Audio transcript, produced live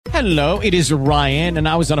Hello, it is Ryan, and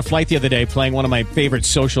I was on a flight the other day playing one of my favorite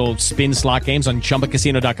social spin slot games on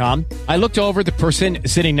ChumbaCasino.com. I looked over at the person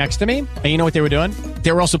sitting next to me, and you know what they were doing?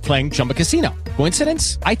 They were also playing Chumba Casino.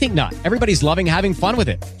 Coincidence? I think not. Everybody's loving having fun with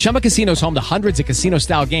it. Chumba Casino is home to hundreds of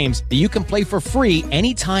casino-style games that you can play for free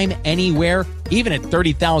anytime, anywhere, even at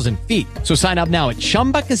 30,000 feet. So sign up now at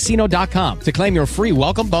ChumbaCasino.com to claim your free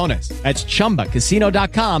welcome bonus. That's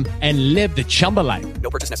ChumbaCasino.com and live the Chumba life.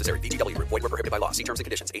 No purchase necessary. VGW. Void where prohibited by law. See terms and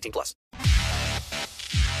conditions. 18 plus.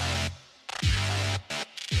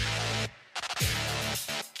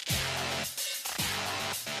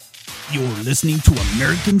 You're listening to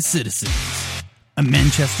American Citizens, a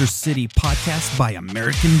Manchester City podcast by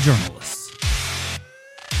American journalists.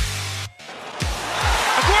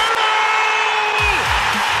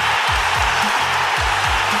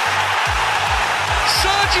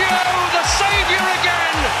 The saviour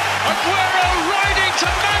again. Aguero riding to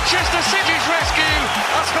Manchester City's rescue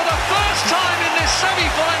as for the first time in this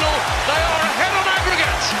semi-final they are ahead on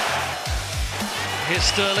aggregate. Here's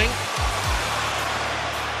Sterling.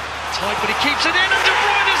 Tight, but he keeps it in and De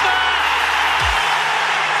Bruyne is there.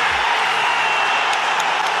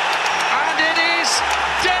 And it is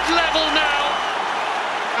dead level now.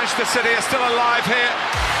 Manchester City are still alive here.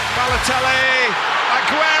 Balotelli,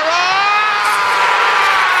 Aguero!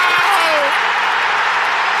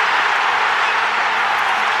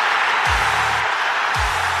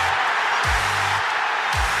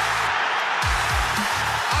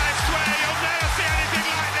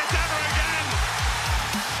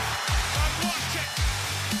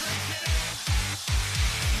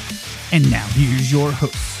 And now here's your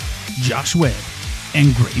hosts, Josh Webb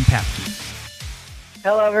and Gray Papke.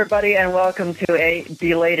 Hello, everybody, and welcome to a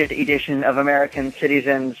belated edition of American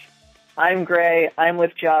Citizens. I'm Gray, I'm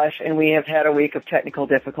with Josh, and we have had a week of technical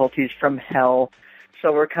difficulties from hell.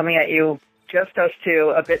 So we're coming at you, just us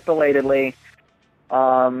two, a bit belatedly,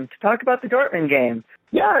 to talk about the Dortmund game.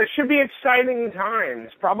 Yeah, it should be exciting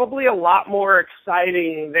times. Probably a lot more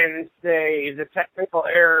exciting than, say, the technical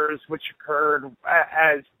errors which occurred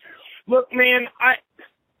as... Look, man,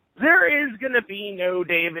 there is going to be no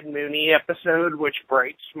David Mooney episode, which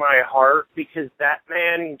breaks my heart because that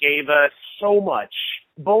man gave us so much,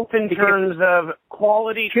 both in terms of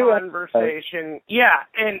quality conversation. Yeah,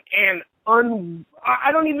 I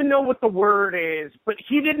don't even know what the word is, but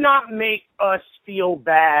he did not make us feel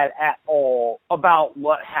bad at all about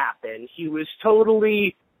what happened. He was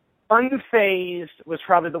totally unfazed, was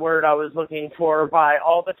probably the word I was looking for, by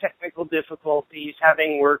all the technical difficulties,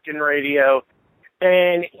 having worked in radio.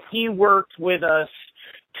 And he worked with us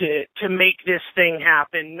to make this thing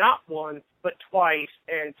happen, not once, but twice,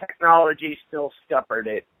 and technology still scuppered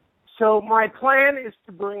it. So my plan is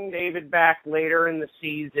to bring David back later in the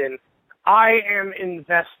season. I am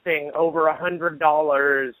investing over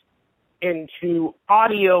 $100 into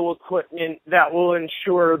audio equipment that will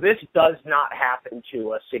ensure this does not happen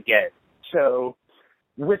to us again. So,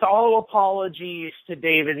 with all apologies to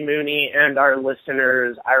David Mooney and our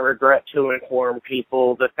listeners, I regret to inform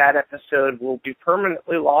people that that episode will be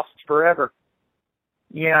permanently lost forever.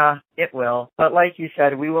 Yeah, it will. But like you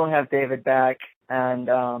said, we will have David back,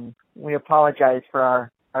 and we apologize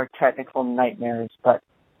for our technical nightmares. But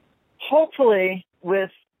hopefully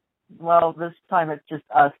this time it's just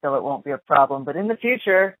us, so it won't be a problem. But in the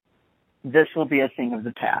future, this will be a thing of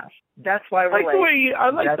the past. That's why we're late. I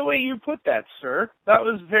like the way you put that, sir. That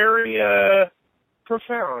was very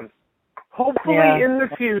profound. Hopefully in the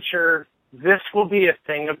future, this will be a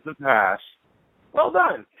thing of the past. Well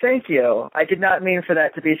done. Thank you. I did not mean for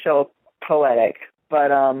that to be so poetic. But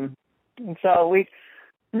so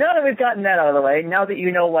now that we've gotten that out of the way, now that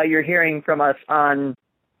you know why you're hearing from us on,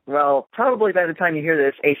 well, probably by the time you hear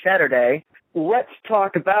this, a Saturday, let's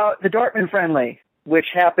talk about the Dortmund friendly, which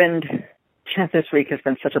happened. This week has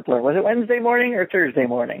been such a blur. Was it Wednesday morning or Thursday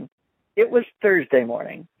morning? It was Thursday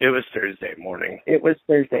morning. It was Thursday morning. It was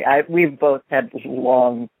Thursday. We've both had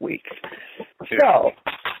long weeks. So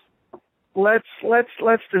let's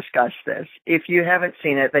discuss this. If you haven't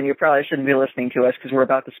seen it, then you probably shouldn't be listening to us because we're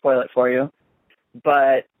about to spoil it for you.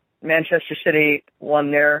 But Manchester City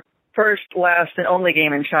won their first, last, and only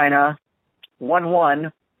game in China,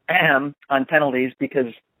 1-1, on penalties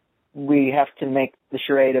because we have to make the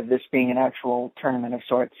charade of this being an actual tournament of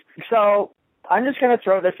sorts. So I'm just going to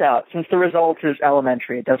throw this out. Since the result is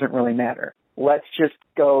elementary, it doesn't really matter. Let's just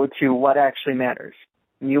go to what actually matters.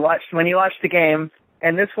 When you watch the game,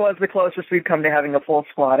 and this was the closest we've come to having a full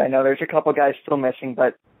squad. I know there's a couple guys still missing,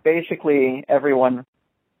 but basically everyone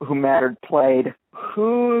who mattered played.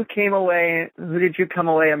 Who did you come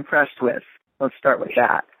away impressed with? Let's start with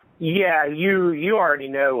that. Yeah, you already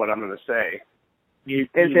know what I'm going to say. Is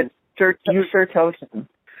it Sir Tosin?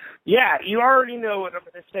 Yeah, you already know what I'm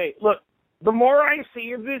going to say. Look, the more I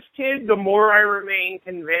see of this kid, the more I remain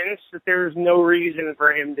convinced that there's no reason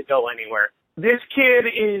for him to go anywhere. This kid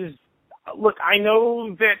is, look, I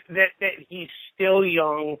know that he's still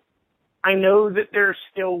young. I know that there's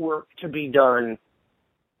still work to be done.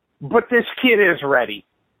 But this kid is ready.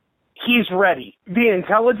 He's ready. The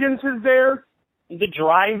intelligence is there. The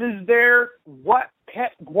drive is there. What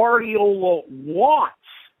Pep Guardiola wants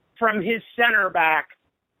from his center backs,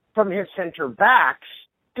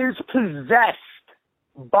 is possessed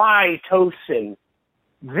by Tosin.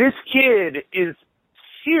 This kid is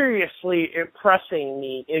seriously impressing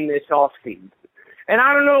me in this offseason. And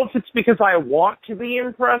I don't know if it's because I want to be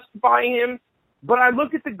impressed by him, but I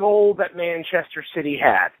look at the goal that Manchester City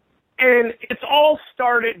had. And it's all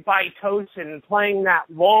started by Tosin playing that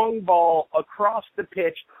long ball across the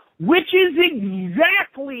pitch, which is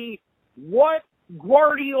exactly what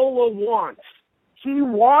Guardiola wants. He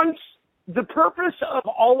wants, the purpose of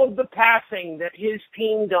all of the passing that his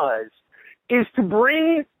team does is to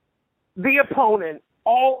bring the opponent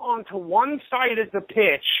all onto one side of the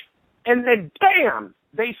pitch, and then bam,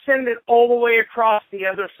 they send it all the way across the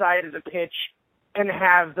other side of the pitch and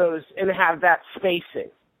have that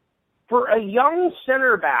spacing. For a young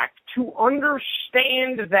center back to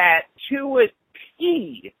understand that to a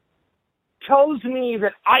T tells me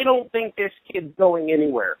that I don't think this kid's going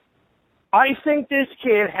anywhere. I think this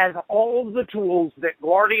kid has all of the tools that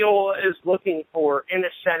Guardiola is looking for in a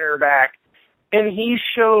center back, and he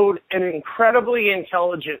showed an incredibly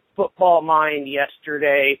intelligent football mind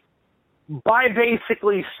yesterday by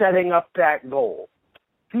basically setting up that goal.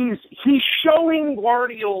 He's showing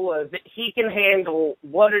Guardiola that he can handle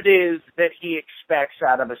what it is that he expects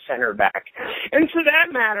out of a center back. And to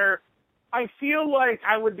that matter, I feel like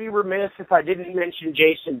I would be remiss if I didn't mention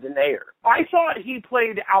Jason Denayer. I thought he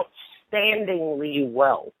played outstandingly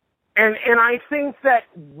well. And I think that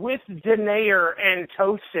with Denayer and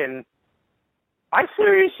Tosin, I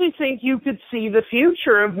seriously think you could see the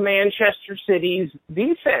future of Manchester City's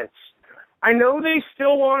defense. I know they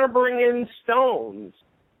still want to bring in Stones,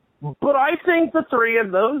 but I think the three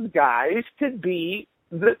of those guys could be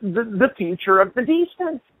the future of the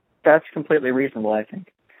defense. That's completely reasonable, I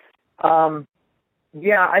think.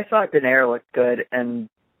 Yeah, I thought Denayer looked good, and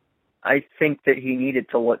I think that he needed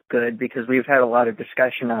to look good because we've had a lot of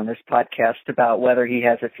discussion on this podcast about whether he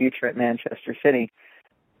has a future at Manchester City.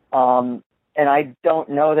 And I don't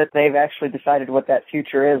know that they've actually decided what that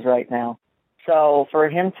future is right now. So for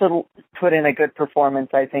him to put in a good performance,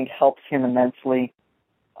 I think helps him immensely.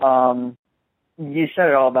 You said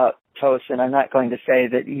it all about Tosin. I'm not going to say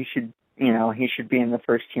that he should be in the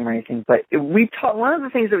first team or anything, but one of the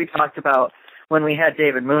things that we talked about when we had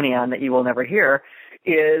David Mooney on that you will never hear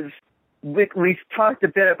is we talked a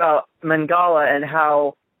bit about Mangala and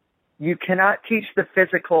how you cannot teach the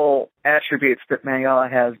physical attributes that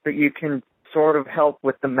Mangala has, but you can sort of help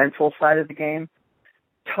with the mental side of the game.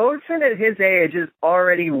 Tosin at his age is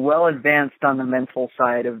already well advanced on the mental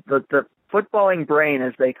side of the footballing brain,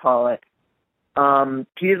 as they call it.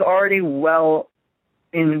 He is already well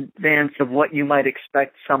in advance of what you might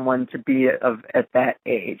expect someone to be at that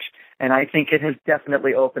age. And I think it has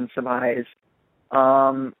definitely opened some eyes.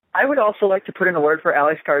 I would also like to put in a word for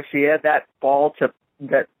Alex Garcia. That ball to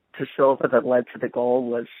Silva that led to the goal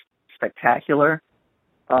was spectacular.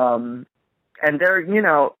 And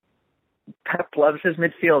Pep loves his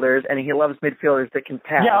midfielders, and he loves midfielders that can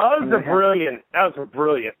pass. Yeah, that was a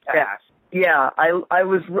brilliant pass. Yeah, I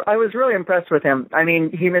was really impressed with him. I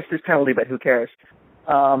mean, he missed his penalty, but who cares?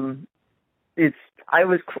 I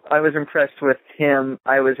was impressed with him.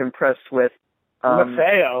 I was impressed with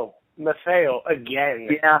Maffeo again.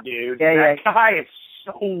 Yeah, dude. That guy is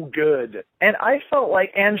so good. And I felt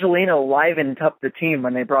like Angelino livened up the team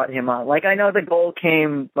when they brought him on. Like, I know the goal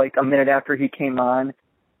came like a minute after he came on,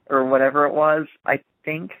 or whatever it was, I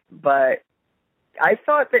think, but I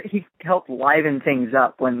thought that he helped liven things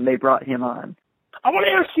up when they brought him on. I want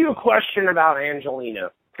to ask you a question about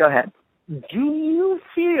Angelino. Go ahead. Do you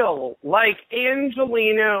feel like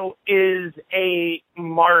Angelino is a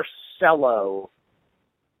Marcelo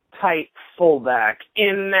type fullback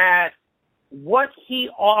in that what he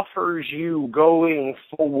offers you going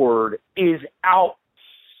forward is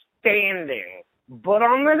outstanding? But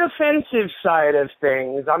on the defensive side of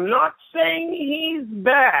things, I'm not saying he's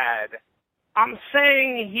bad. I'm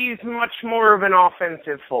saying he's much more of an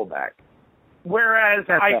offensive fullback. Whereas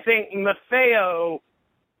I think Maffeo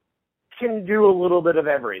can do a little bit of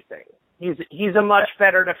everything. He's a much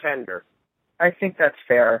better defender. I think that's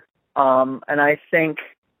fair. And I think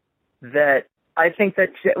that I think that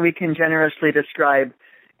we can generously describe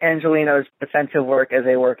Angelino's defensive work as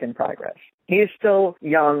a work in progress. He is still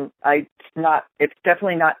young. It's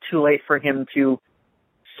definitely not too late for him to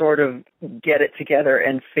sort of get it together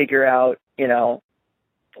and figure out,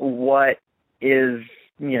 what is,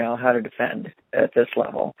 how to defend at this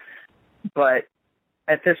level. But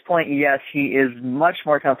at this point, yes, he is much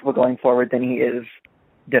more comfortable going forward than he is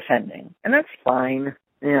defending. And that's fine.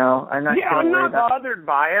 I'm not bothered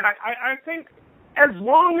by it. I think as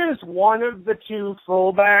long as one of the two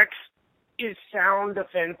fullbacks is sound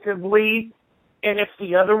defensively, and if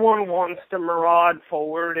the other one wants to maraud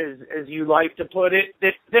forward, as you like to put it,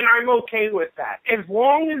 then I'm okay with that. As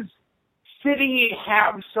long as City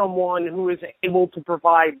have someone who is able to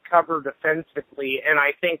provide cover defensively, and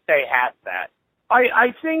I think they have that.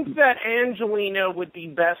 I think that Angelino would be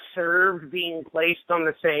best served being placed on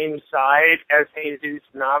the same side as Jesus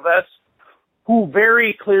Navas, who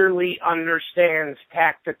very clearly understands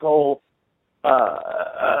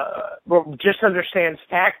understands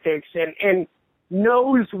tactics and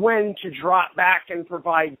knows when to drop back and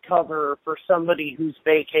provide cover for somebody who's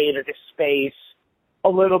vacated a space a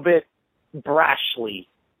little bit brashly.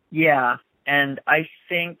 Yeah, and I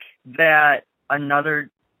think that another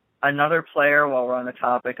player, while we're on the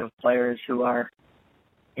topic of players who are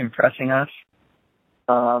impressing us,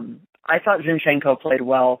 I thought Zinchenko played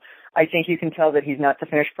well. I think you can tell that he's not the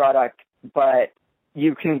finished product, but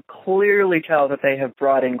you can clearly tell that they have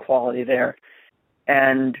brought in quality there.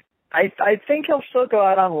 And I think he'll still go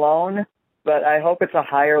out on loan, but I hope it's a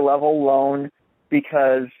higher level loan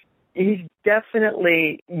because he's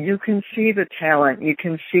definitely, you can see the talent. You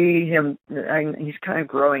can see him, he's kind of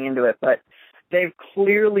growing into it, but they've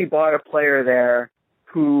clearly bought a player there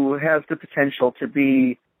who has the potential to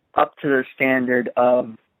be up to the standard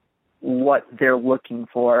of what they're looking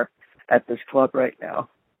for at this club right now.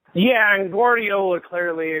 Yeah, and Guardiola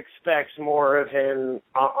clearly expects more of him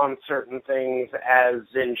on certain things, as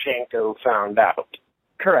Zinchenko found out.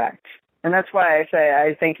 Correct. And that's why I say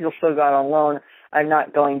I think he'll still go out on loan. I'm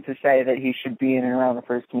not going to say that he should be in and around the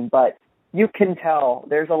first team, but you can tell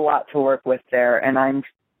there's a lot to work with there, and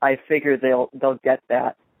I figure they'll get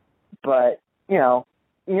that. But, you've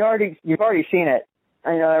already seen it.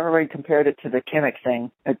 I know everybody compared it to the Kimmich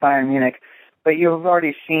thing at Bayern Munich, but you've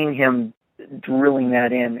already seen him drilling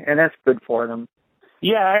that in, and that's good for them.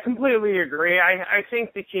 Yeah, I completely agree. I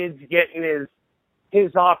think the kid's getting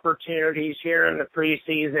his opportunities here in the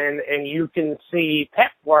preseason, and you can see,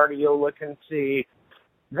 Pep Guardiola can see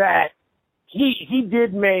that he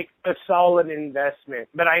did make a solid investment.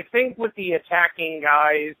 But I think with the attacking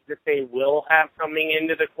guys that they will have coming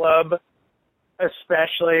into the club,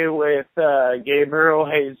 especially with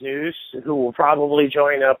Gabriel Jesus, who will probably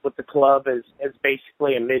join up with the club as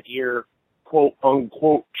basically a mid-year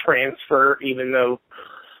quote-unquote transfer, even though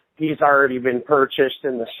he's already been purchased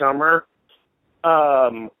in the summer.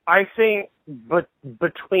 I think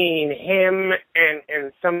between him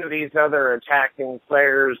and some of these other attacking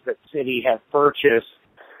players that City have purchased,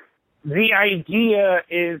 the idea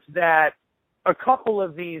is that a couple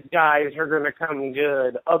of these guys are going to come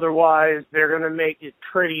good. Otherwise, they're going to make it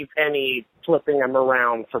pretty penny flipping them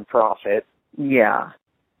around for profit. Yeah.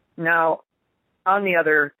 Now, on the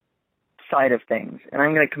other side of things, and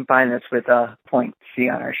I'm going to combine this with point C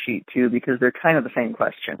on our sheet too, because they're kind of the same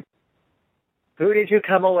question. Who did you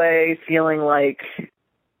come away feeling like,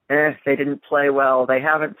 they didn't play well, they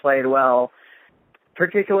haven't played well,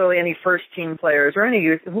 particularly any first-team players or any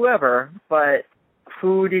youth, whoever, but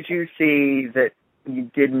who did you see that you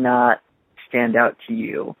did not stand out to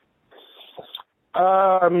you?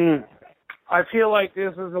 I feel like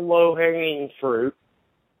this is a low-hanging fruit,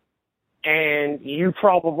 and you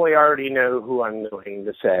probably already know who I'm going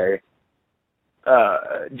to say.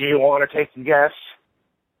 Do you want to take a guess?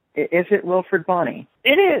 Is it Wilfried Bony?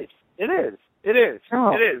 It is. Oh, it is.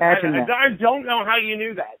 I don't know how you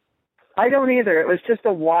knew that. I don't either. It was just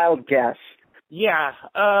a wild guess. Yeah.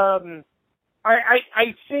 I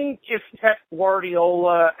think if Pep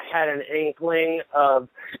Guardiola had an inkling of...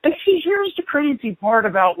 And see, here's the crazy part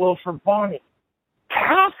about Wilfried Bony.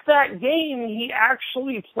 Half that game, he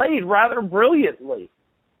actually played rather brilliantly.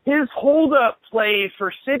 His hold-up play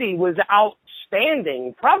for City was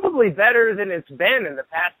outstanding, probably better than it's been in the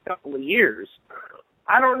past couple of years.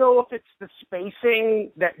 I don't know if it's the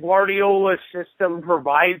spacing that Guardiola's system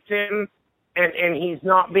provides him, and he's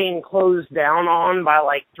not being closed down on by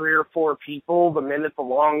like 3 or 4 people the minute the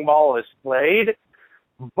long ball is played.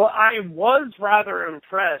 But I was rather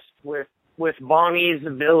impressed with Bonnie's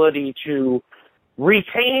ability to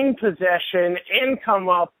retain possession and come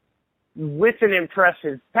up with an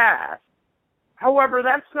impressive pass. However,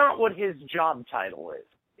 that's not what his job title is.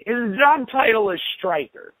 His job title is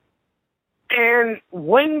striker. And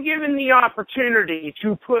when given the opportunity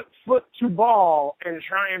to put foot to ball and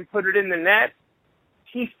try and put it in the net,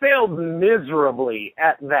 he failed miserably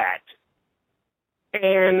at that.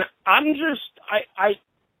 And I'm just,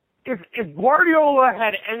 if Guardiola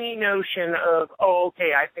had any notion of,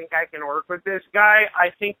 I think I can work with this guy, I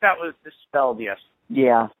think that was dispelled yesterday.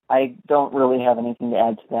 Yeah, I don't really have anything to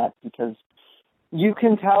add to that because you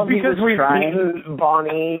can tell because he was trying. Because we've beaten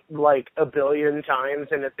Bonnie like a billion times,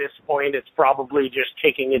 and at this point, it's probably just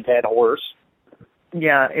kicking a dead horse.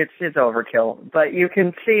 Yeah, it's overkill. But you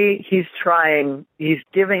can see he's trying. He's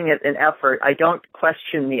giving it an effort. I don't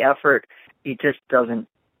question the effort. He just doesn't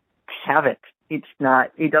have it. He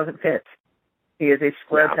doesn't fit. He is a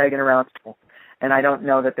square peg in a round hole. And I don't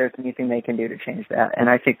know that there's anything they can do to change that. And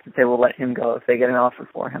I think that they will let him go if they get an offer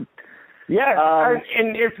for him. Yeah,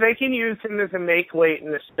 and if they can use him as a make weight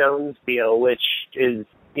in the Stones deal, which is,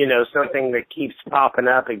 something that keeps popping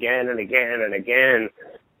up again and again and again.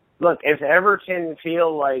 Look, if Everton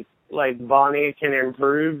feel like Bonnie can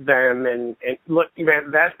improve them, and look,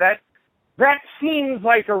 man, that seems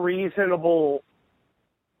like a reasonable,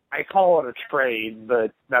 I call it a trade,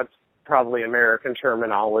 but that's probably American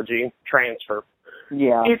terminology, transfer.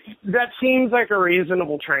 Yeah. That seems like a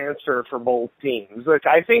reasonable transfer for both teams. Look,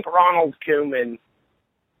 I think Ronald Koeman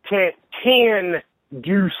can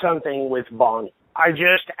do something with Bonnie. As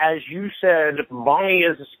you said, Bonnie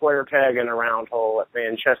is a square peg in a round hole at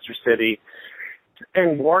Manchester City.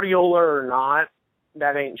 And Guardiola or not,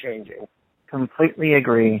 that ain't changing. Completely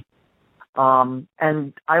agree.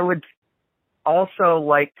 And I would also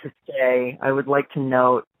like to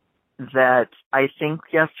note that I think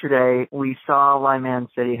yesterday we saw why Man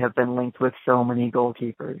City have been linked with so many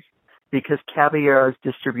goalkeepers because Caballero's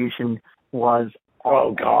distribution was awful.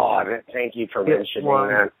 Oh, God. Thank you for mentioning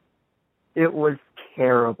that. It was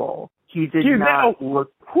terrible. He did not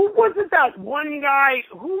look... Who was it, that one guy?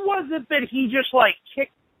 Who was it that he just,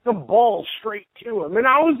 kicked the ball straight to him? And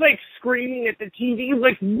I was, screaming at the TV,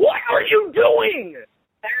 what are you doing?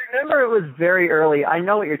 I remember it was very early. I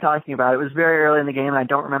know what you're talking about. It was very early in the game, and I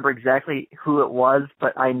don't remember exactly who it was,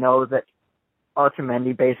 but I know that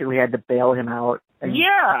Otamendi basically had to bail him out. And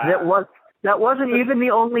yeah. That wasn't even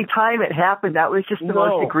the only time it happened. That was just the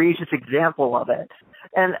most egregious example of it.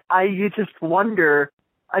 And you just wonder,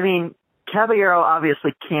 Caballero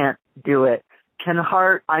obviously can't do it. Ken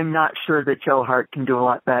Hart, I'm not sure that Joe Hart can do a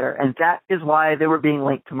lot better. And that is why they were being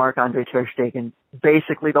linked to Marc-Andre ter Stegen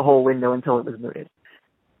basically the whole window until it was mooted.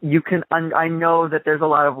 I know that there's a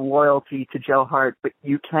lot of loyalty to Joe Hart, but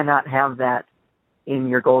you cannot have that in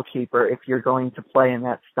your goalkeeper if you're going to play in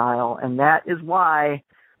that style. And that is why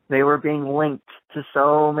they were being linked to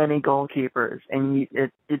so many goalkeepers. And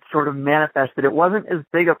it sort of manifested. It wasn't as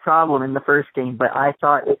big a problem in the first game, but I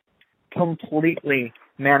thought it completely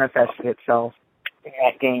manifested itself in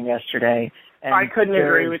that game yesterday. And I couldn't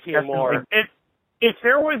agree with you more. If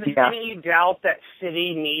there was any doubt that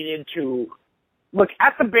City needed to, look,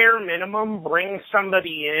 at the bare minimum, bring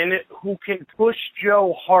somebody in who can push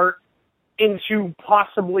Joe Hart into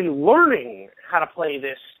possibly learning how to play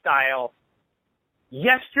this style,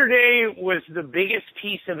 yesterday was the biggest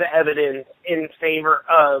piece of evidence in favor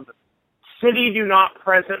of City do not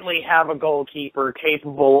presently have a goalkeeper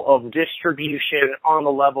capable of distribution on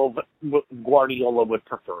the level that Guardiola would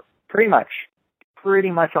prefer. Pretty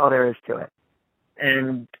much all there is to it.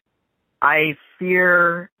 And I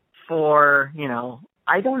fear for,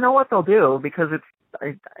 I don't know what they'll do because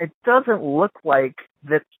it doesn't look like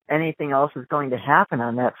that anything else is going to happen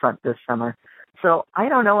on that front this summer. So I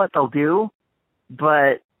don't know what they'll do,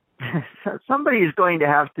 but somebody is going to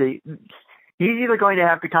have to, he's either going to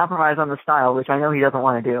have to compromise on the style, which I know he doesn't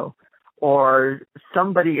want to do, or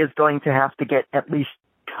somebody is going to have to get at least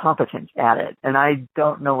competent at it. And I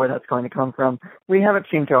don't know where that's going to come from. We haven't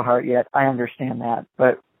seen Joe Hart yet. I understand that.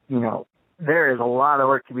 But, there is a lot of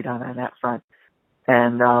work to be done on that front.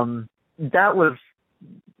 And that was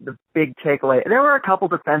the big takeaway. There were a couple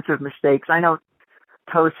defensive mistakes. I know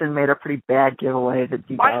Tosin made a pretty bad giveaway that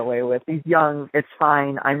he got away with. He's young. It's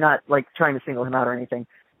fine. I'm not, trying to single him out or anything.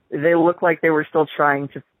 They looked like they were still trying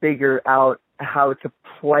to figure out how to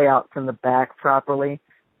play out from the back properly.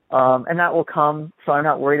 And that will come, so I'm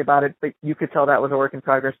not worried about it, but you could tell that was a work in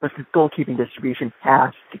progress, but the goalkeeping distribution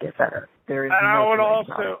has to get better. I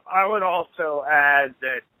would also add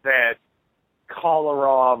that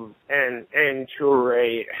Kolarov and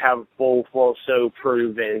Toure have both also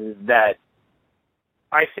proven that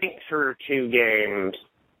I think through 2 games,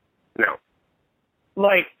 no.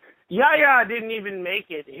 Yaya didn't even make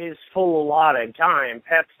it his full allotted time.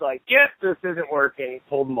 Pep's like, yep, this isn't working.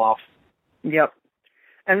 Pulled him off. Yep.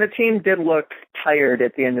 And the team did look tired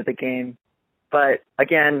at the end of the game. But,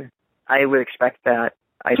 again, I would expect that.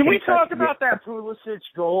 Can we talk about that Pulisic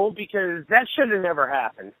goal? Because that should have never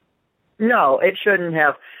happened. No, it shouldn't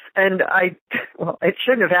have. And it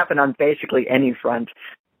shouldn't have happened on basically any front.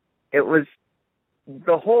 It was,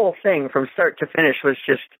 the whole thing from start to finish was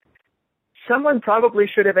just, someone probably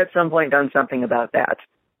should have at some point done something about that.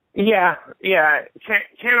 Yeah,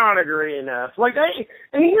 cannot agree enough. And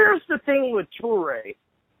here's the thing with Toure.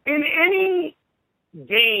 In any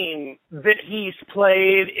game that he's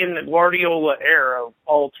played in the Guardiola era,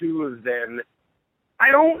 all two of them,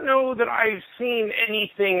 I don't know that I've seen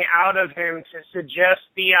anything out of him to suggest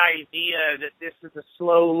the idea that this is a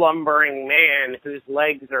slow, lumbering man whose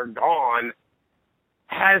legs are gone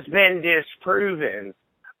has been disproven.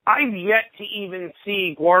 I've yet to even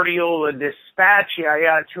see Guardiola dispatch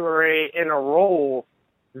Yaya Toure in a role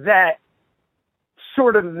that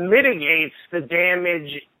sort of mitigates the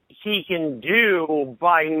damage he can do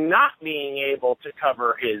by not being able to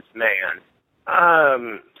cover his man.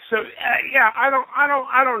 I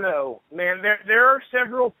don't know, man. There are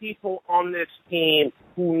several people on this team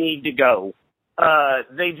who need to go.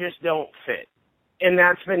 They just don't fit, and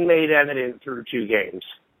that's been made evident through 2 games.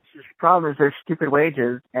 The problem is their stupid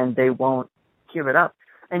wages, and they won't give it up.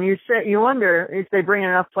 And you wonder if they bring in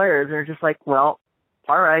enough players, they're just like, well,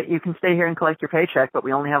 all right, you can stay here and collect your paycheck, but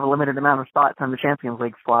we only have a limited amount of spots on the Champions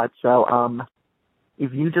League squad. So,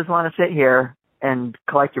 if you just want to sit here and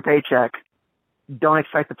collect your paycheck, don't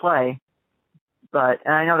expect to play.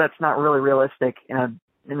 And I know that's not really realistic,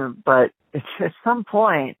 but it's, at some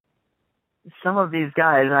point, some of these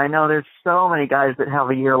guys, and I know there's so many guys that have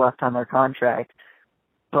a year left on their contract,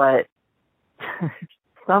 but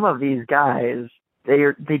some of these guys,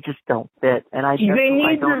 they just don't fit. And they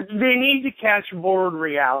need to catch board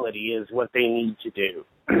reality is what they need to do.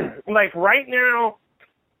 Like right now,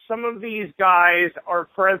 some of these guys are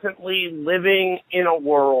presently living in a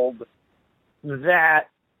world that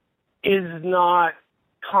is not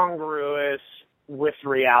congruous with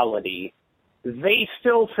reality. They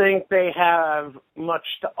still think they have much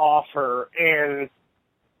to offer, and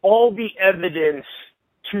all the evidence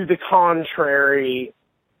to the contrary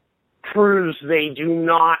proves they do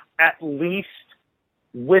not, at least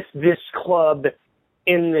with this club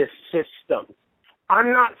in this system.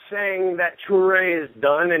 I'm not saying that Toure is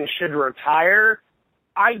done and should retire.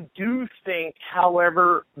 I do think,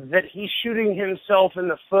 however, that he's shooting himself in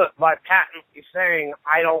the foot by patently saying,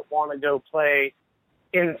 I don't want to go play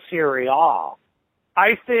in Serie A.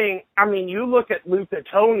 You look at Luca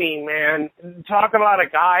Toni, man, talk about a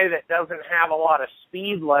guy that doesn't have a lot of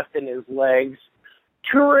speed left in his legs.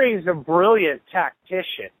 Toure is a brilliant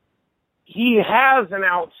tactician. He has an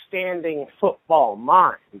outstanding football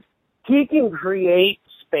mind. He can create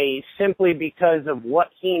space simply because of what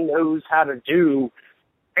he knows how to do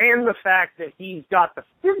and the fact that he's got the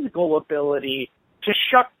physical ability to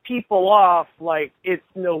shuck people off like it's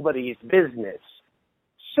nobody's business.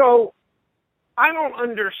 So I don't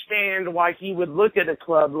understand why he would look at a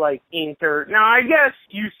club like Inter. Now, I guess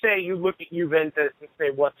you say you look at Juventus and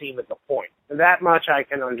say, what's even the point? That much I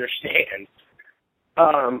can understand.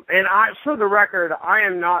 For the record, I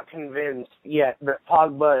am not convinced yet that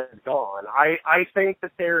Pogba is gone. I think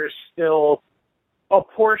that there is still a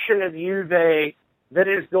portion of Juve that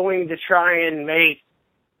is going to try and make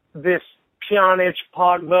this Pjanic,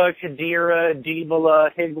 Pogba, Khedira,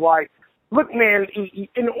 Dybala, Higuain. Look, man,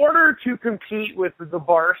 in order to compete with the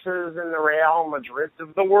Barças and the Real Madrids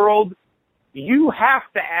of the world, you have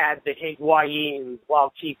to add the Higuain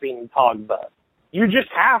while keeping Pogba. You just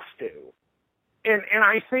have to. And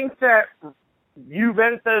I think that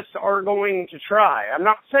Juventus are going to try. I'm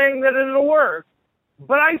not saying that it'll work,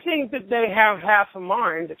 but I think that they have half a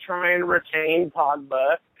mind to try and retain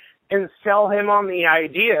Pogba and sell him on the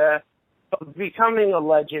idea of becoming a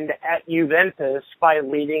legend at Juventus by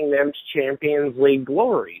leading them to Champions League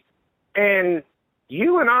glory. And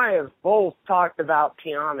you and I have both talked about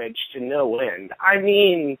Pjanic to no end. I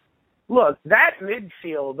mean, look, that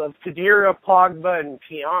midfield of Khedira, Pogba, and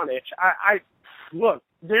Pjanic, look,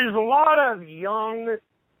 there's a lot of young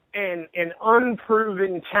and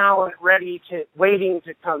unproven talent waiting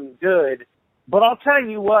to come good. But I'll tell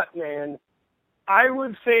you what, man, I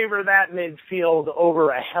would favor that midfield over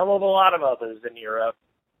a hell of a lot of others in Europe.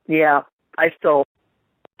 Yeah, I still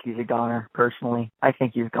think he's a goner, personally. I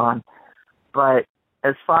think he's gone. But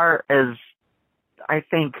as far as I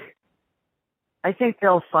think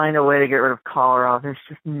they'll find a way to get rid of Kolarov. There's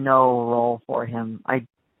just no role for him.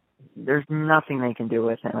 there's nothing they can do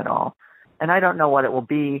with him at all. And I don't know what it will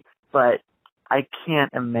be, but I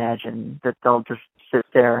can't imagine that they'll just sit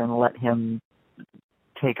there and let him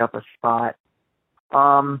take up a spot.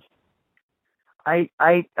 I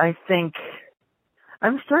think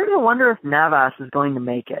I'm starting to wonder if Navas is going to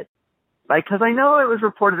make it. Because I know it was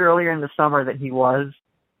reported earlier in the summer that he was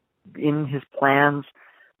in his plans,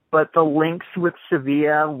 but the links with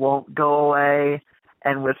Sevilla won't go away.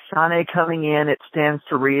 And with Sane coming in, it stands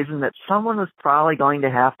to reason that someone is probably going to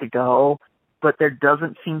have to go, but there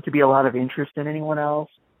doesn't seem to be a lot of interest in anyone else.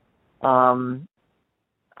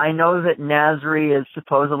 I know that Nasri is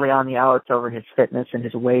supposedly on the outs over his fitness and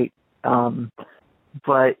his weight,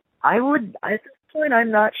 but at this point,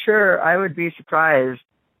 I'm not sure. I would be surprised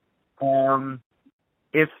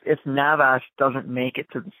if Navas doesn't make it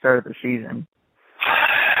to the start of the season.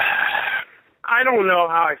 I don't know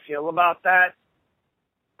how I feel about that.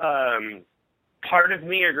 Part of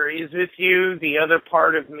me agrees with you. The other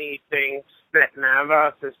part of me thinks that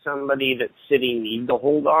Navas is somebody that City need to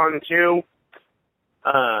hold on to.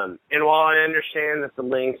 And while I understand that the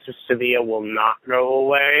links to Sevilla will not go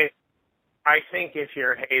away, I think if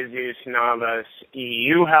you're Jesus Navas,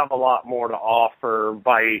 you have a lot more to offer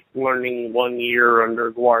by learning 1 year under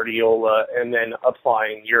Guardiola and then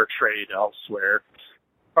applying your trade elsewhere.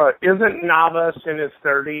 Isn't Navas in his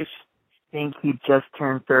 30s? I think he just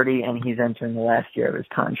turned 30 and he's entering the last year of his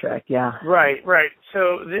contract, yeah. Right.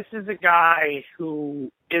 So this is a guy who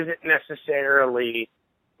isn't necessarily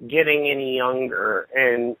getting any younger,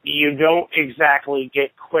 and you don't exactly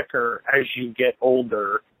get quicker as you get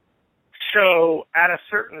older. So at a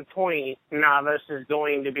certain point, Navas is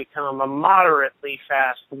going to become a moderately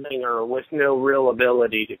fast winger with no real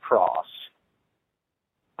ability to cross.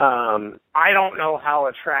 I don't know how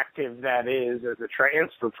attractive that is as a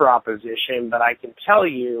transfer proposition, but I can tell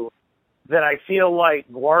you that I feel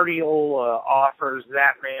like Guardiola offers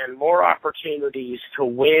that man more opportunities to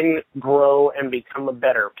win, grow, and become a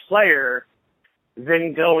better player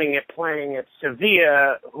than going at playing at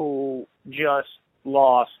Sevilla, who just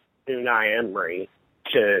lost Unai Emery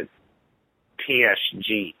to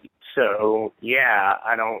PSG. So yeah,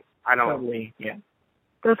 I don't. Totally, yeah.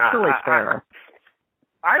 That's totally fair.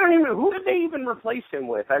 I don't even. Who did they even replace him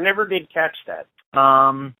with? I never did catch that.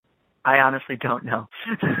 I honestly don't know.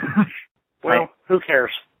 Well, who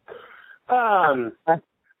cares? I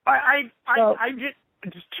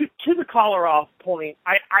just to the Kolarov point.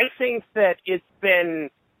 I think that it's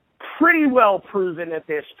been pretty well proven at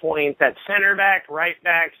this point that center back, right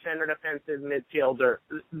back, center defensive midfielder,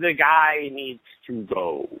 the guy needs to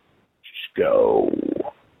go. Just go.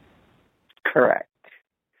 Correct.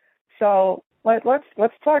 So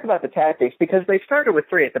let's talk about the tactics, because they started with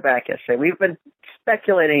 3 at the back yesterday. We've been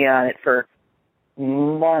speculating on it for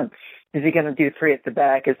months. Is he going to do 3 at the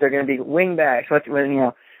back? Is there going to be wing backs?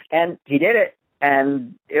 And he did it,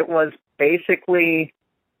 and it was basically,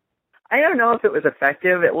 I don't know if it was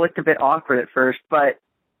effective. It looked a bit awkward at first, but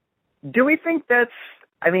do we think that's,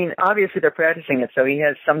 obviously they're practicing it, so he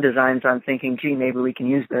has some designs on thinking, gee, maybe we can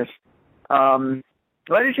use this.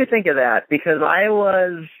 What did you think of that? Because I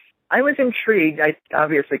was intrigued.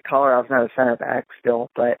 Obviously, Kolarov's not a center back still,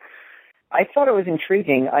 but I thought it was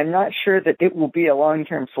intriguing. I'm not sure that it will be a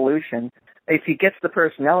long-term solution. If he gets the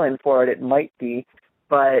personnel in for it, it might be,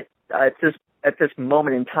 but at this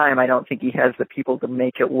moment in time, I don't think he has the people to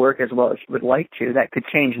make it work as well as he would like to. That could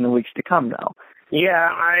change in the weeks to come, though. Yeah,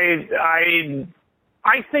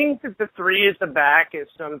 I think that the 3 at the back is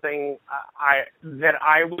something that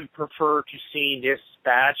I would prefer to see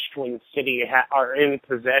dispatched when City are in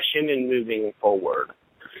possession and moving forward.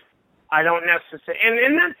 I don't necessarily,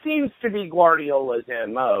 and that seems to be Guardiola's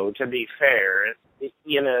MO, to be fair.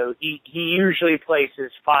 He usually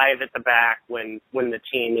places 5 at the back when the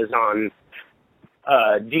team is on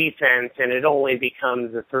defense, and it only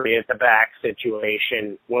becomes a 3 at the back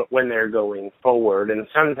situation when they're going forward. And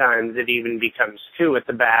sometimes it even becomes 2 at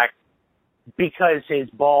the back because his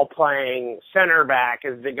ball-playing center back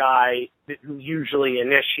is the guy who usually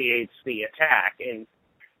initiates the attack. And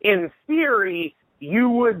in theory, you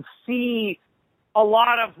would see a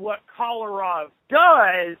lot of what Kolarov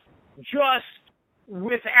does just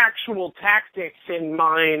with actual tactics in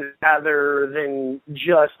mind rather than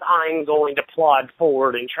just I'm going to plod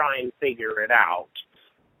forward and try and figure it out.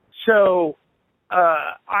 So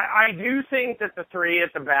I do think that the 3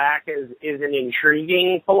 at the back is an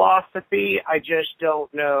intriguing philosophy. I just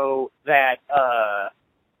don't know that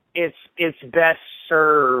it's best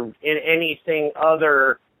served in anything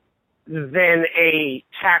other than a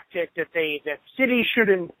tactic that City should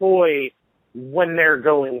employ when they're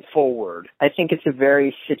going forward. I think it's a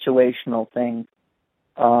very situational thing.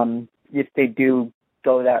 if they do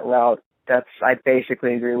go that route. I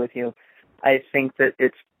basically agree with you. I think that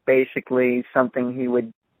it's basically something he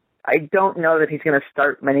would. I don't know that he's going to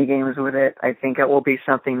start many games with it. I think it will be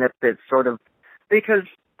something that's sort of, because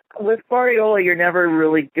with Guardiola, you're never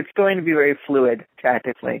really, it's going to be very fluid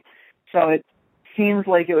tactically. So it seems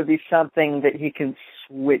like it would be something that he can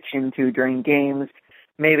switch into during games.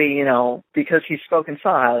 Maybe, because he's spoken so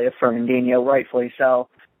highly of Fernandinho, rightfully so,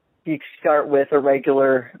 he could start with a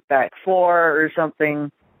regular back four or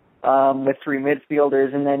something with three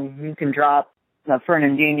midfielders, and then you can drop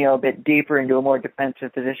Fernandinho a bit deeper into a more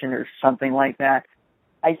defensive position or something like that.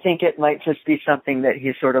 I think it might just be something that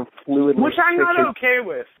he sort of fluidly Which I'm not switches. okay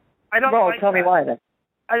with. I don't Well, like tell me that. why then.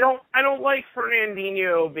 I don't like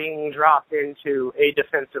Fernandinho being dropped into a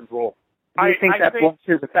defensive role. Do you think that blunts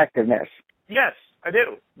his effectiveness? Yes, I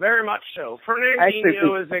do. Very much so.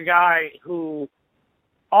 Fernandinho is a guy who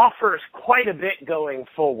offers quite a bit going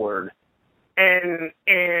forward.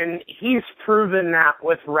 And he's proven that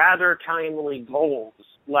with rather timely goals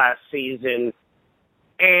last season.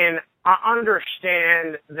 And I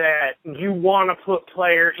understand that you want to put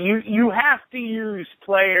players, you have to use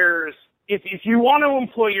players. If you want to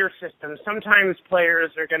employ your system, sometimes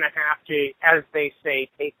players are going to have to, as they say,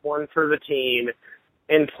 take one for the team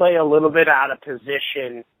and play a little bit out of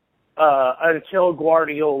position until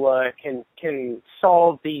Guardiola can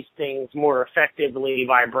solve these things more effectively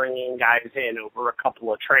by bringing guys in over a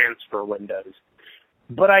couple of transfer windows.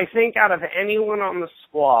 But I think out of anyone on the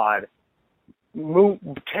squad,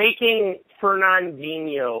 taking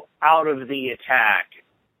Fernandinho out of the attack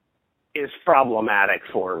is problematic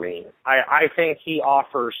for me. I think he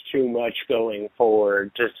offers too much going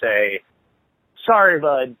forward to say, sorry,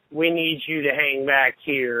 bud, we need you to hang back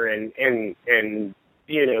here and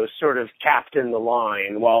sort of captain the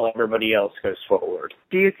line while everybody else goes forward.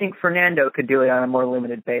 Do you think Fernando could do it on a more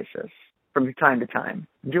limited basis from time to time?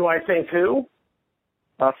 Do I think who?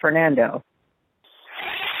 Fernando.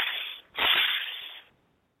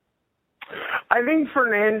 I think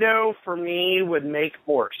Fernando, for me, would make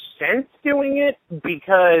more sense doing it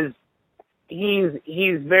because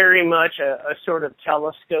he's very much a sort of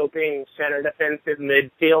telescoping center defensive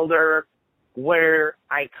midfielder where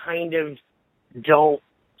I kind of don't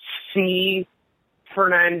see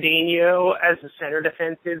Fernandinho as a center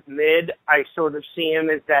defensive mid. I sort of see him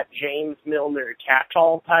as that James Milner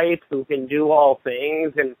catch-all type who can do all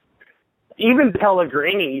things. And even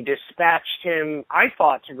Pellegrini dispatched him, I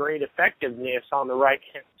thought, to great effectiveness on the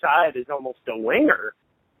right-hand side as almost a winger.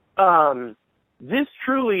 This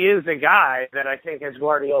truly is a guy that I think, as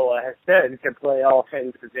Guardiola has said, could play all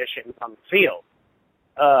 10 positions on the field.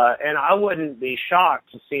 And I wouldn't be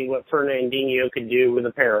shocked to see what Fernandinho could do with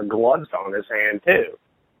a pair of gloves on his hand, too.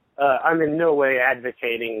 I'm in no way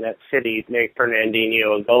advocating that City make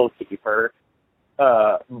Fernandinho a goalkeeper.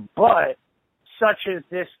 But such is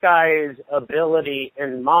this guy's ability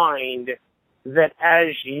and mind that,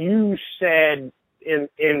 as you said in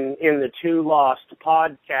the Two Lost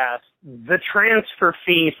podcast, the transfer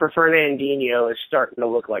fee for Fernandinho is starting to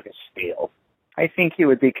look like a steal. I think he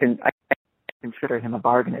would be... I consider him a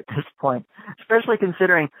bargain at this point, especially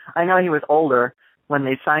considering I know he was older when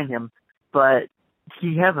they signed him, but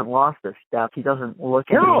he hasn't lost a step. He doesn't look...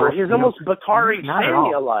 No, he's almost Bakary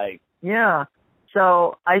Sagna-like. Yeah.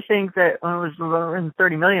 So I think that when it was in the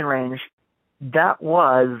 30 million range, that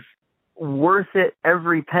was worth it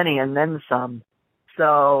every penny and then some.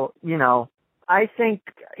 So, I think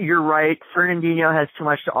you're right. Fernandinho has too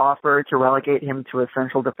much to offer to relegate him to a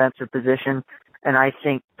central defensive position. And I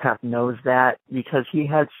think Pep knows that because he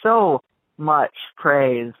had so much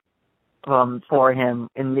praise for him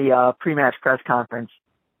in the pre-match press conference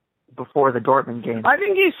before the Dortmund game. I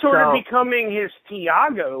think he's sort of becoming his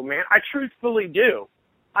Thiago, man. I truthfully do.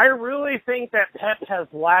 I really think that Pep has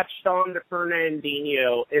latched on to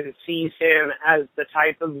Fernandinho and sees him as the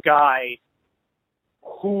type of guy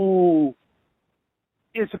who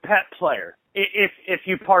is a Pep player, if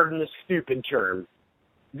you pardon the stupid term.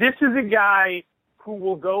 This is a guy who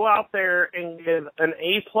will go out there and give an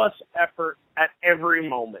A-plus effort at every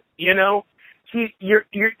moment. You're not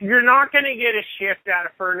going to get a shift out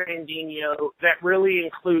of Fernandinho that really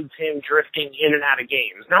includes him drifting in and out of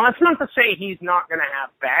games. Now, that's not to say he's not going to have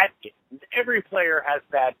bad games. Every player has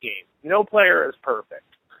bad games. No player is perfect.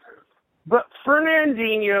 But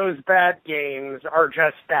Fernandinho's bad games are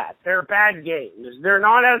just that. They're bad games. They're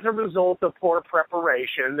not as a result of poor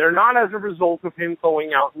preparation. They're not as a result of him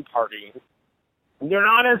going out and partying. They're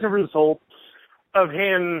not as a result of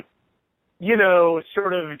him,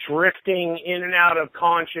 sort of drifting in and out of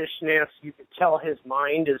consciousness. You could tell his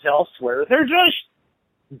mind is elsewhere. They're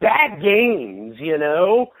just bad games, you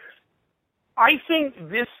know? I think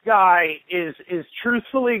this guy is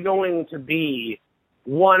truthfully going to be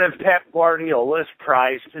one of Pep Guardiola's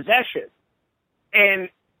prized possessions. And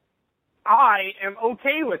I am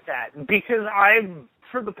okay with that because I've,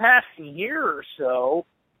 for the past year or so,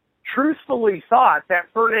 truthfully thought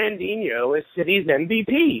that Fernandinho is City's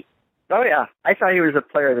MVP. Oh, yeah. I thought he was a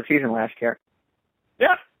player of the season last year.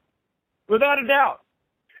 Yeah, without a doubt.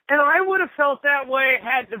 And I would have felt that way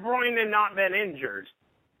had De Bruyne not been injured.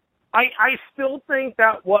 I still think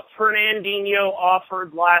that what Fernandinho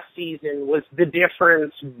offered last season was the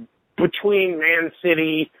difference between Man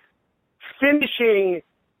City finishing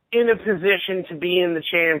in a position to be in the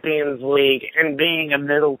Champions League and being a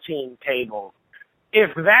middle team table.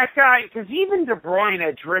 If that guy, because even De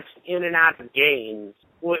Bruyne drifts in and out of games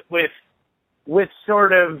with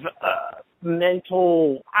sort of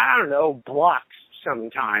mental, I don't know, blocks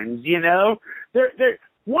sometimes, you know?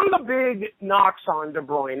 One of the big knocks on De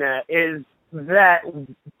Bruyne is that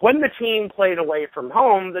when the team played away from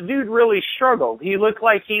home, the dude really struggled. He looked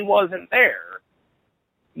like he wasn't there.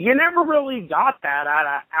 You never really got that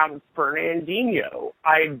out of Fernandinho.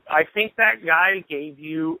 I think that guy gave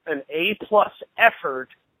you an A-plus effort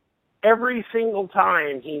every single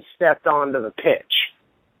time he stepped onto the pitch.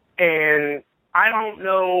 And I don't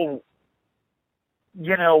know,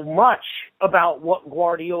 much about what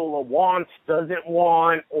Guardiola wants, doesn't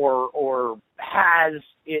want, or has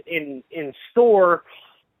in store,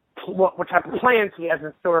 what type of plans he has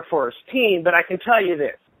in store for his team. But I can tell you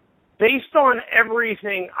this. Based on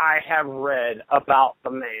everything I have read about the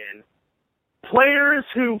man, players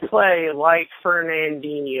who play like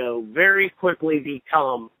Fernandinho very quickly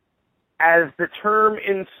become, as the term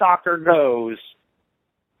in soccer goes,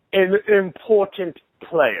 an important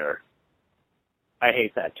player. I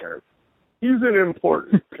hate that term. He's an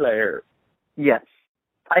important player. Yes,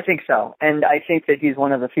 I think so. And I think that he's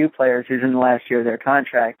one of the few players who's in the last year of their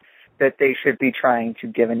contract that they should be trying to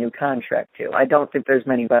give a new contract to. I don't think there's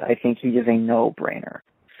many, but I think he is a no-brainer.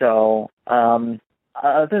 So,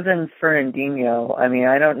 other than Fernandinho, I mean,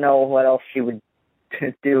 I don't know what else he would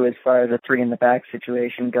do as far as a three-in-the-back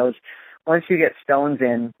situation goes. Once you get Stones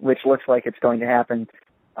in, which looks like it's going to happen,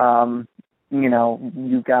 you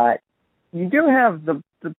do have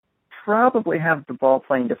probably have the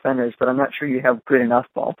ball-playing defenders, but I'm not sure you have good enough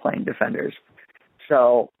ball-playing defenders.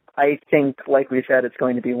 So I think, like we said, it's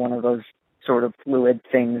going to be one of those sort of fluid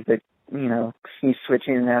things that, he's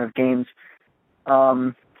switching in and out of games.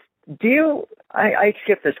 I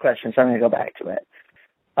skipped this question, so I'm going to go back to it.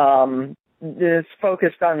 This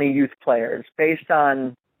focused on the youth players, based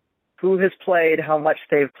on who has played, how much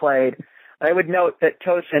they've played. I would note that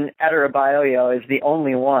Tosin Adarabioyo is the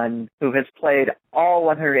only one who has played all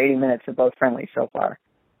 180 minutes of both friendlies so far.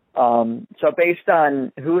 So based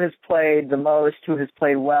on who has played the most, who has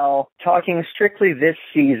played well, talking strictly this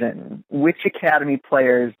season, which academy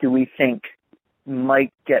players do we think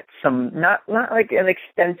might get some, not like an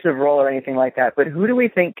extensive role or anything like that, but who do we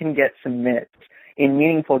think can get some minutes in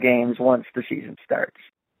meaningful games once the season starts?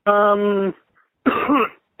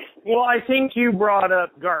 Well, I think you brought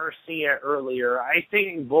up Garcia earlier. I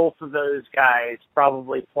think both of those guys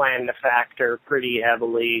probably plan to factor pretty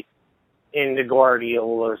heavily into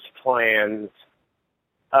Guardiola's plans.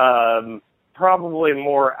 Probably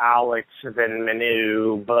more Alex than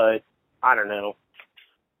Manu, but I don't know.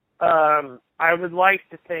 I would like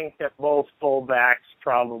to think that both fullbacks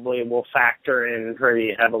probably will factor in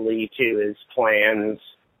pretty heavily to his plans.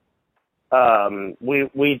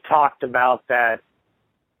 We talked about that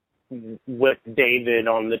with David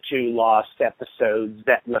on the two lost episodes,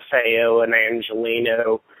 that Maffeo and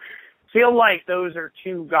Angelino. Feel like those are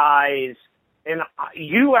two guys, and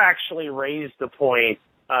you actually raised the point,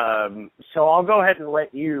 so I'll go ahead and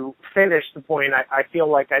let you finish the point. I feel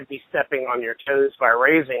like I'd be stepping on your toes by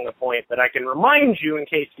raising the point, but I can remind you in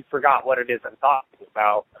case you forgot what it is I'm talking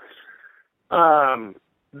about,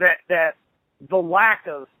 that the lack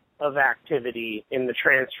of activity in the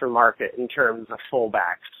transfer market in terms of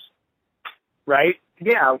fullbacks, right?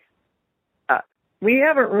 Yeah. We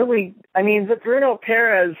haven't really, the Bruno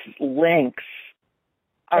Perez links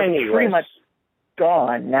are pretty much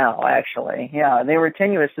gone now, actually. Yeah, they were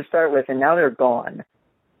tenuous to start with, and now they're gone.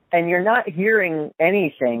 And you're not hearing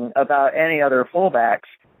anything about any other fullbacks.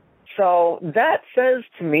 So that says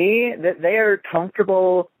to me that they are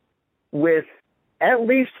comfortable with at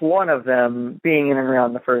least one of them being in and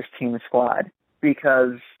around the first team squad,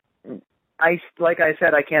 because like I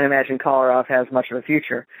said, I can't imagine Kolarov has much of a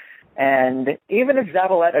future. And even if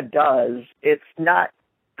Zabaleta does, it's not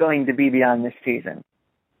going to be beyond this season.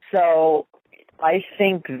 So I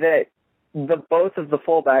think that both of the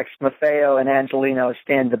fullbacks, Maffeo and Angelino,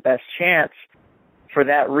 stand the best chance. For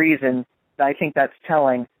that reason, I think that's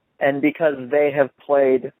telling. And because they have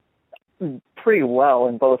played pretty well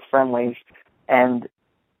in both friendlies, and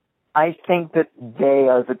I think that they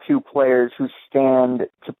are the two players who stand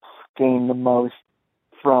to gain the most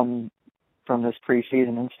from this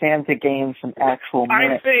preseason and stand to gain some actual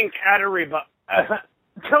minutes. I think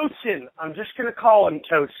Tosin. I'm just going to call him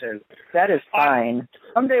Tosin. That is fine.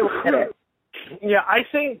 Someday we'll get it. Yeah, I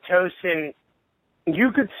think Tosin,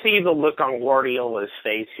 you could see the look on Guardiola's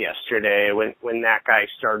face yesterday when that guy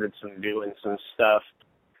started doing some stuff.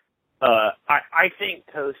 I think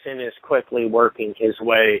Tosin is quickly working his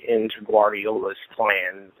way into Guardiola's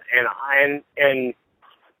plans, and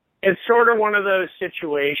it's sort of one of those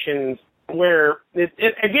situations where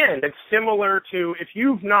it's similar to, if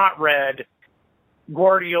you've not read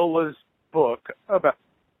Guardiola's book about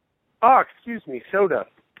soda.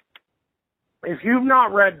 If you've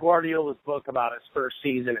not read Guardiola's book about his first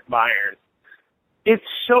season at Bayern, it's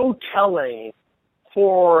so telling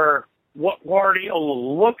for what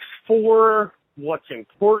Guardiola looks for, what's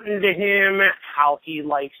important to him, how he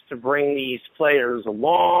likes to bring these players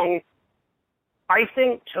along. I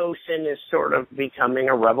think Tosin is sort of becoming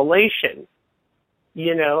a revelation.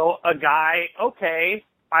 You know, a guy, okay,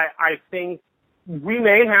 I think we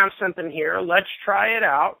may have something here. Let's try it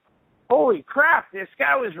out. Holy crap, this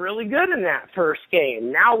guy was really good in that first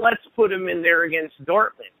game. Now let's put him in there against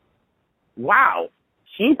Dortmund. Wow,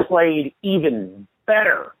 he played even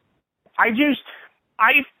better. I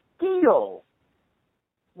feel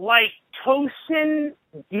like Tosin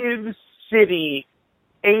gives City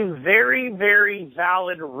a very, very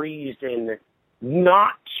valid reason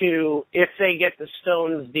not to, if they get the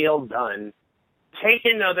Stones deal done, take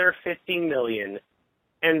another $50 million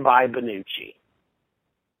and buy Bonucci.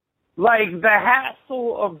 Like, the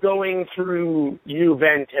hassle of going through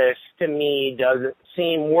Juventus, to me, doesn't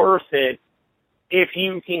seem worth it if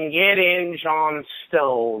you can get in John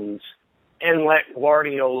Stones and let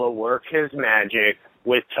Guardiola work his magic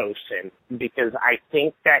with Tosin, because I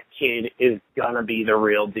think that kid is going to be the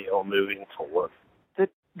real deal moving forward.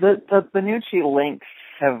 The Bonucci links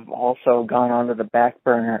have also gone onto the back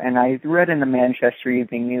burner, and I read in the Manchester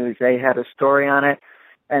Evening News they had a story on it,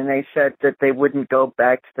 and they said that they wouldn't go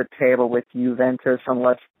back to the table with Juventus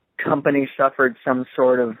unless company suffered some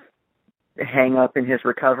sort of hang-up in his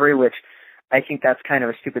recovery, which I think that's kind of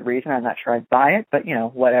a stupid reason. I'm not sure I'd buy it, but, you know,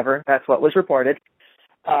 whatever. That's what was reported.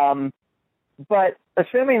 But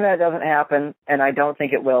assuming that doesn't happen, and I don't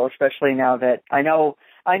think it will, especially now that I know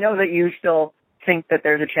that you still think that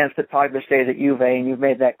there's a chance that Pogba stays at Juve, and you've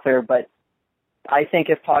made that clear, but I think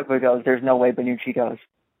if Pogba goes, there's no way Bonucci goes.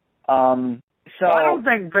 I don't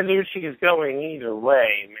think Bonucci is going either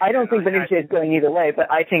way. Man. I don't think Bonucci is going either way, but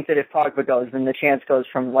I think that if Pogba goes, then the chance goes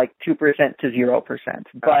from like 2% to 0%.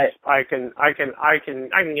 But I can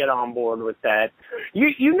get on board with that.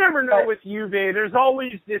 You never know with Juve. There's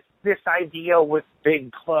always this idea with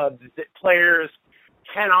big clubs that players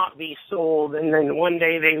cannot be sold, and then one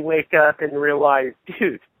day they wake up and realize,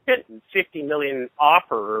 dude, getting $50 million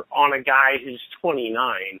offer on a guy who's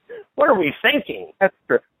 29. What are we thinking?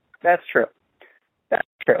 That's true.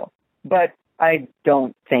 But I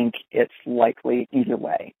don't think it's likely either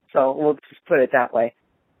way. So we'll just put it that way.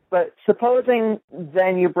 But supposing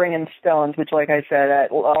then you bring in Stones, which, like I said,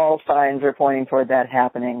 all signs are pointing toward that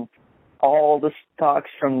happening. All the stocks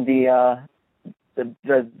from the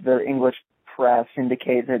English press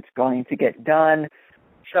indicate that it's going to get done.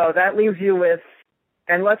 So that leaves you with,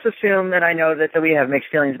 and let's assume that I know that we have mixed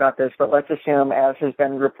feelings about this, but let's assume, as has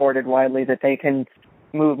been reported widely, that they can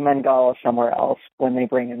move Mangala somewhere else when they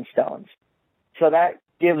bring in Stones. So that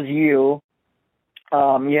gives you,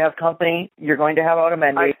 you have company, you're going to have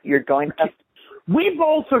Otamendi, you're going to have... We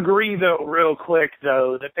both agree, though, real quick,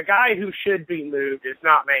 though, that the guy who should be moved is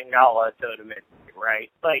not Mangala, it's Otamendi,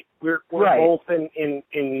 right? Like, we're right. Both in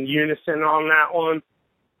unison on that one.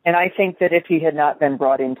 And I think that if he had not been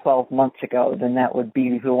brought in 12 months ago, then that would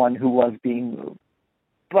be the one who was being moved.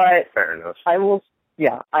 But fair enough.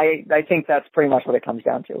 I think that's pretty much what it comes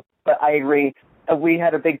down to. But I agree. We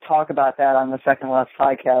had a big talk about that on the second last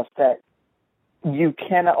podcast, that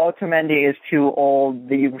Otamendi is too old,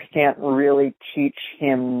 that you can't really teach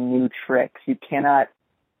him new tricks. You cannot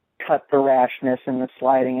cut the rashness and the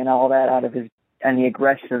sliding and all that out of his, and the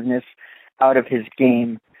aggressiveness out of his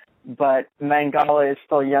game. But Mangala is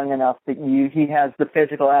still young enough that he has the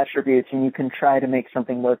physical attributes, and you can try to make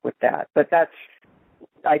something work with that. But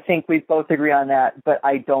I think we both agree on that, but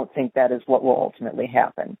I don't think that is what will ultimately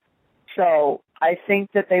happen. So I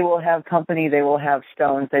think that they will have company, they will have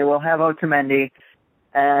Stones, they will have Otamendi,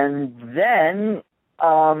 And then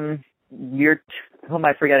who am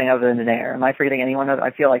I forgetting other than Denayer? Am I forgetting anyone?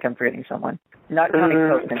 I feel like I'm forgetting someone. Not counting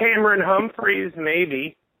Tosin. Cameron Humphreys,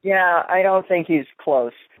 maybe. Yeah, I don't think he's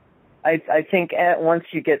close. I think once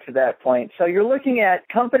you get to that point. So you're looking at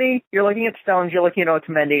Company, you're looking at Stones, you're looking at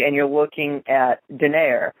Otamendi, and you're looking at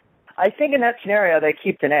Denayer. I think in that scenario, they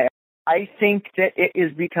keep Denayer. I think that it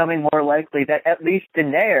is becoming more likely that at least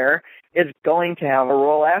Denayer is going to have a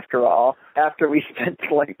role after all, after we spent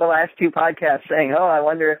like the last two podcasts saying, oh, I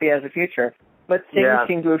wonder if he has a future. But things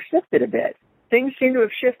seem to have shifted a bit.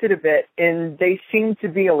 And they seem to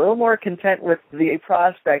be a little more content with the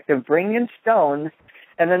prospect of bringing in Stones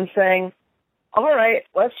and then saying, all right,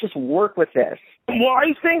 let's just work with this. Well,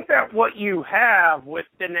 I think that what you have with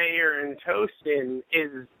Denayer and Tosin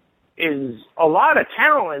is a lot of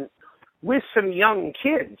talent with some young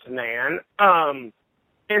kids, man. And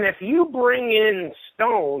if you bring in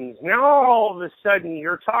Stones, now all of a sudden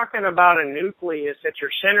you're talking about a nucleus at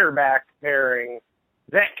your center back pairing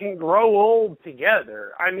that can grow old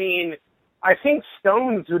together. I mean, I think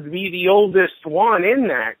Stones would be the oldest one in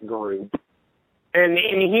that group. And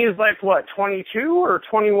he's like, what, 22 or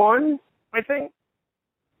 21, I think?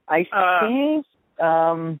 I think,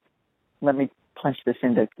 let me punch this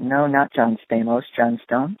into, no, not John Stamos, John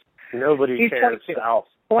Stones. Nobody cares.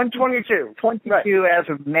 22. 22 right. As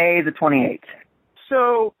of May the 28th.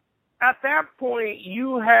 So at that point,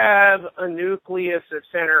 you have a nucleus of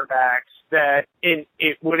center backs that it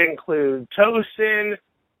would include Tosin,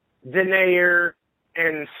 Denayer,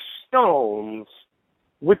 and Stones,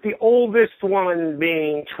 with the oldest one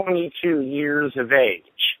being 22 years of age.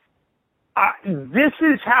 This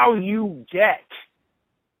is how you get,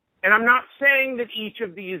 and I'm not saying that each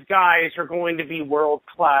of these guys are going to be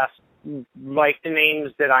world-class like the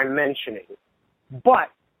names that I'm mentioning, but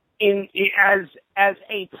as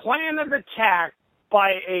a plan of attack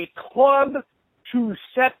by a club to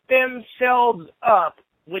set themselves up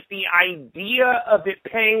with the idea of it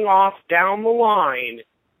paying off down the line,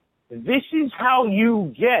 this is how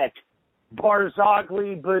you get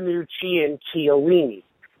Barzagli, Bonucci, and Chiellini.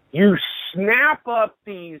 You snap up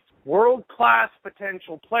these world-class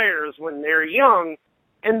potential players when they're young,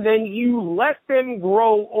 and then you let them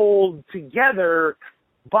grow old together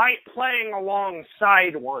by playing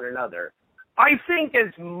alongside one another. I think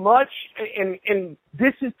as much, and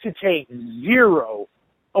this is to take zero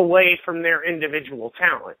away from their individual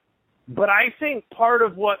talent, but I think part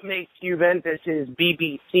of what makes Juventus's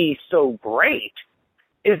BBC so great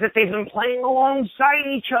is that they've been playing alongside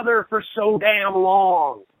each other for so damn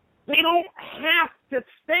long. They don't have to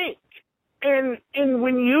think. And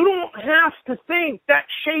when you don't have to think, that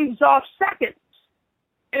shaves off seconds.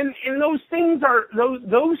 And those things are,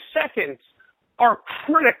 those seconds are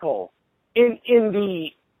critical in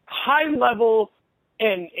the high level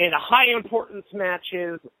and in high importance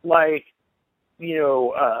matches like,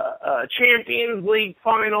 Champions League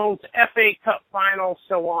finals, FA Cup finals,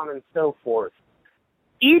 so on and so forth.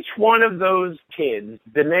 Each one of those kids,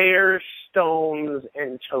 Denayer, Stones,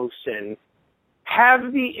 and Tosin,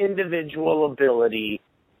 have the individual ability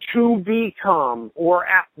to become, or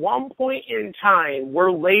at one point in time,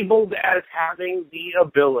 were labeled as having the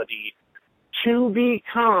ability to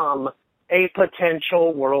become a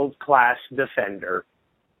potential world-class defender.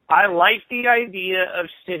 I like the idea of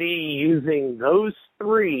City using those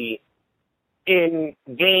three in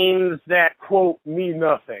games that, quote, mean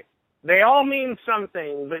nothing. They all mean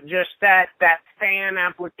something, but just that fan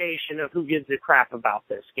application of who gives a crap about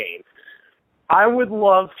this game. I would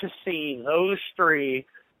love to see those three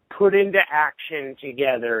put into action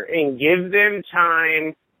together and give them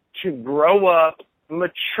time to grow up,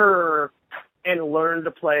 mature, and learn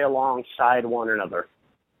to play alongside one another.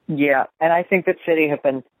 Yeah, and I think that City have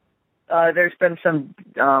been, there's been some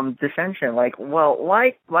dissension, like, well,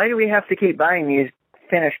 why do we have to keep buying these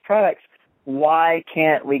finished products? Why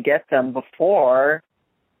can't we get them before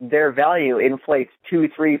their value inflates 2,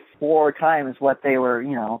 3, 4 times what they were,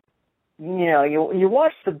 you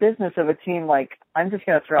watch the business of a team like, I'm just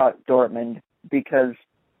going to throw out Dortmund because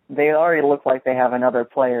they already look like they have another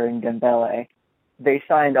player in Dembele. They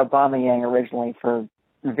signed Aubameyang originally for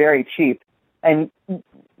very cheap, and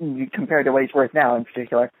compared to what he's worth now in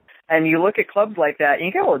particular. And you look at clubs like that, and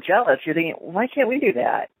you get a little jealous. You're thinking, why can't we do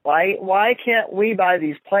that? Why can't we buy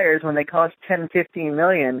these players when they cost 10, 15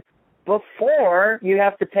 million before you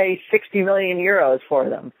have to pay 60 million euros for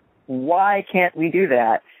them? Why can't we do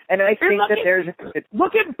that? And I think that there's...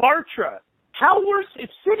 Look at Bartra. If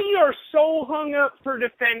City are so hung up for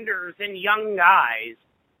defenders and young guys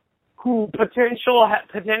who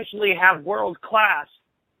potentially have world class,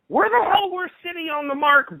 where the hell were City on the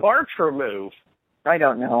Mark Bartra move? I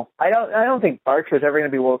don't know. I don't think Bartra's ever going to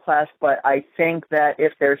be world class, but I think that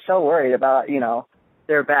if they're so worried about,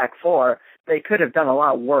 their back four, they could have done a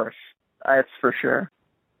lot worse. That's for sure.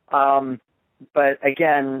 But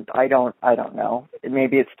again, I don't know.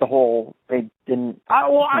 Maybe it's the whole they didn't.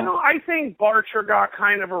 I think Bartra got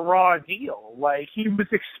kind of a raw deal. Like, he was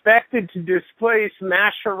expected to displace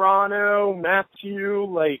Mascherano,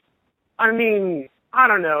 Matthew. I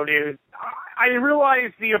don't know, dude. I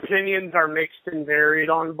realize the opinions are mixed and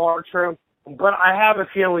varied on Bartra, but I have a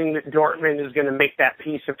feeling that Dortmund is going to make that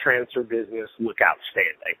piece of transfer business look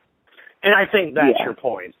outstanding. And I think that's your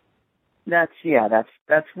point. That's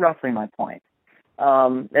roughly my point.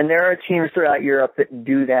 And there are teams throughout Europe that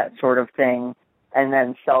do that sort of thing and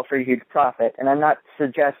then sell for a huge profit. And I'm not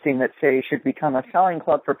suggesting that City should become a selling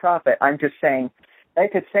club for profit. I'm just saying they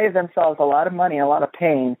could save themselves a lot of money, a lot of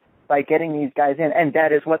pain by getting these guys in, and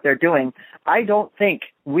that is what they're doing. I don't think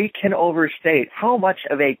we can overstate how much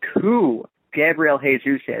of a coup Gabriel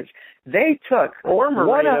Jesus is. They took they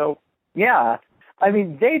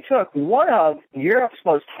took one of Europe's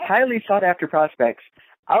most highly sought-after prospects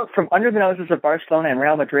out from under the noses of Barcelona and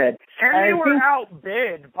Real Madrid. And they were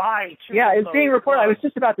outbid by two. Yeah, it's being reported. I was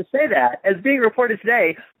just about to say that. As being reported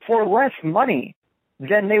today, for less money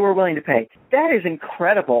than they were willing to pay. That is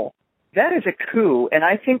incredible. That is a coup, and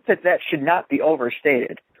I think that should not be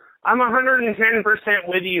overstated. I'm 110%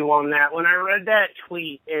 with you on that. When I read that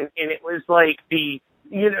tweet, and it was like the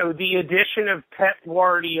addition of Pep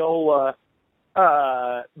Guardiola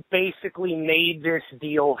basically made this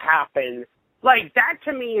deal happen. Like, that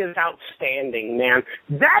to me is outstanding, man.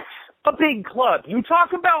 That's a big club. You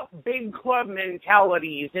talk about big club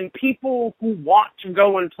mentalities and people who want to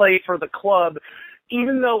go and play for the club,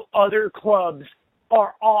 even though other clubs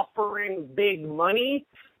are offering big money.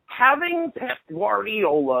 Having Pep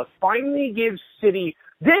Guardiola finally give City,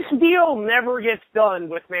 this deal never gets done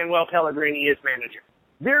with Manuel Pellegrini as manager.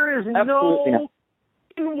 There is no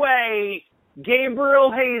way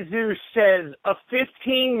Gabriel Jesus says a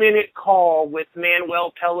 15-minute call with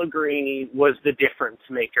Manuel Pellegrini was the difference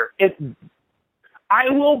maker. I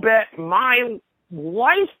will bet my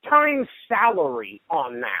lifetime salary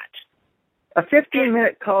on that. A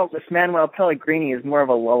 15-minute call with Manuel Pellegrini is more of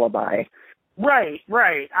a lullaby. Right.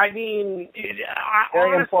 I mean, very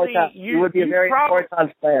honestly, important. You would be a very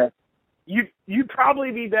important player. You'd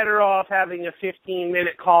probably be better off having a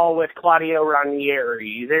 15-minute call with Claudio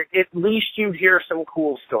Ranieri. At least you'd hear some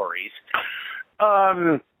cool stories.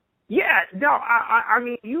 I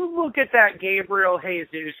mean, you look at that Gabriel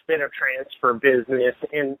Jesus bit of transfer business,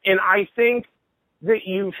 and I think that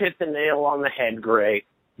you've hit the nail on the head, Gray.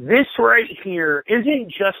 This right here isn't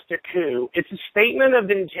just a coup. It's a statement of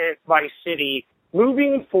intent by City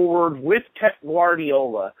moving forward with Pep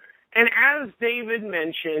Guardiola. And as David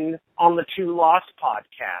mentioned on the Two Lost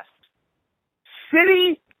podcast,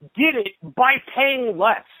 City did it by paying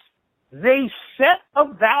less. They set a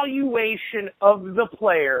valuation of the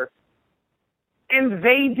player, and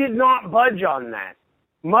they did not budge on that.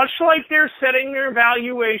 Much like they're setting their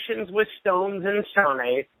valuations with Stones and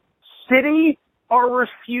Sane, City are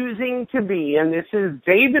refusing to be, and this is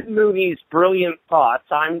David Mooney's brilliant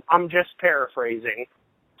thoughts, I'm just paraphrasing,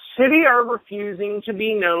 City are refusing to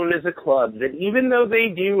be known as a club that, even though they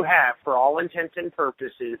do have, for all intents and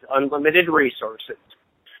purposes, unlimited resources,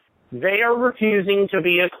 they are refusing to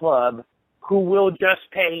be a club who will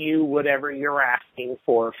just pay you whatever you're asking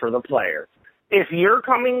for the player. If you're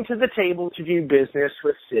coming to the table to do business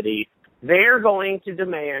with City, they're going to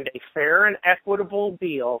demand a fair and equitable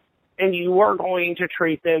deal, and you are going to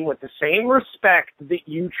treat them with the same respect that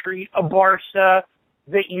you treat a Barca,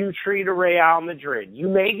 that you treat a Real Madrid. You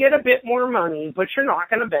may get a bit more money, but you're not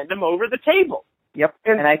going to bend them over the table. Yep,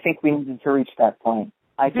 and I think we needed to reach that point.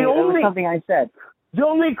 I think it was something I said. The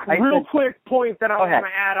only quick point that I want to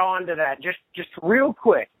add on to that, just real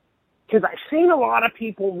quick, because I've seen a lot of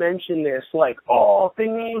people mention this, like,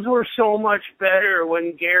 things were so much better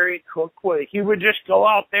when Gary Cook was. He would just go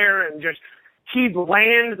out there and he'd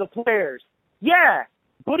land the players. Yeah,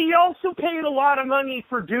 but he also paid a lot of money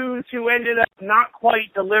for dudes who ended up not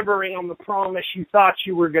quite delivering on the promise you thought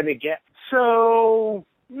you were going to get. So,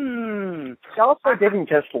 He also didn't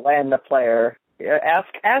just land the player. Ask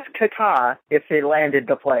Kaká if they landed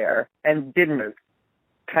the player and didn't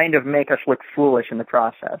kind of make us look foolish in the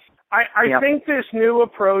process. I think this new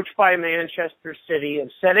approach by Manchester City of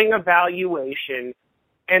setting a valuation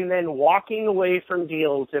and then walking away from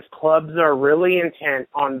deals if clubs are really intent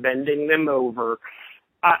on bending them over,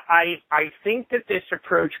 I think that this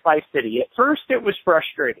approach by City, at first it was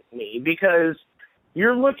frustrating me because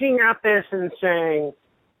you're looking at this and saying,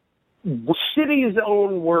 City's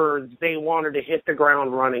own words, they wanted to hit the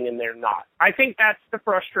ground running and they're not. I think that's the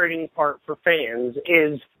frustrating part for fans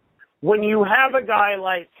is when you have a guy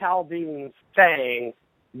like Calhoun saying,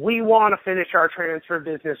 we want to finish our transfer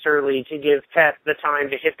business early to give Pep the time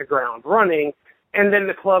to hit the ground running, and then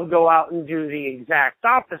the club go out and do the exact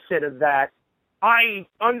opposite of that, I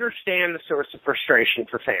understand the source of frustration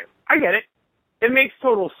for fans. I get it. It makes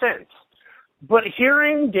total sense. But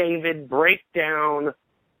hearing David break down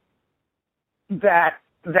the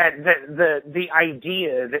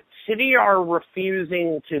idea that City are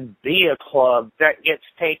refusing to be a club that gets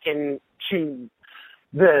taken to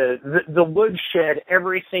the woodshed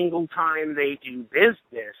every single time they do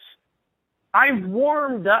business, I've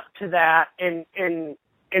warmed up to that and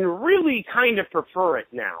really kind of prefer it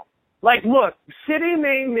now. Like, look, City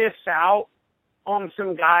may miss out on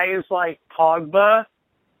some guys like Pogba,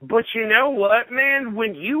 but you know what, man?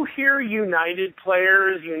 When you hear United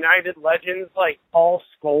players, United legends like Paul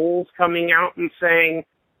Scholes coming out and saying,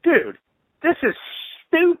 dude, this is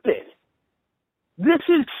stupid. This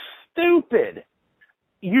is stupid.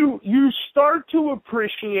 You start to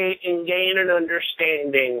appreciate and gain an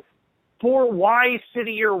understanding for why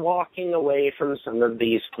City are walking away from some of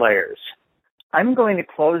these players. I'm going to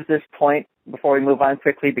close this point before we move on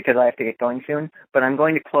quickly because I have to get going soon, but I'm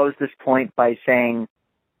going to close this point by saying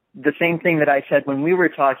the same thing that I said when we were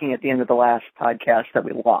talking at the end of the last podcast that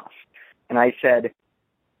we lost. And I said,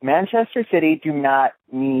 Manchester City do not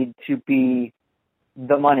need to be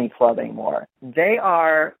the money club anymore. They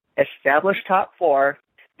are established top four.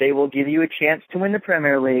 They will give you a chance to win the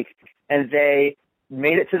Premier League, and they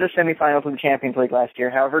made it to the semifinals of the Champions League last year.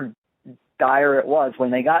 However dire it was when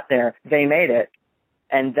they got there, they made it,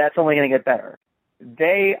 and that's only going to get better.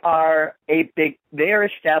 They are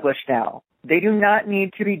established now. They do not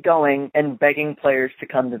need to be going and begging players to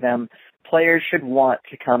come to them. Players should want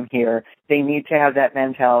to come here. They need to have that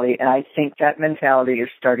mentality, and I think that mentality is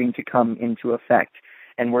starting to come into effect,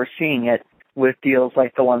 and we're seeing it with deals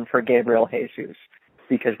like the one for Gabriel Jesus,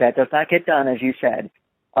 because that does not get done, as you said,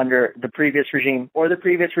 under the previous regime or the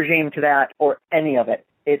previous regime to that or any of it.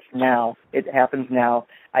 It's now. It happens now.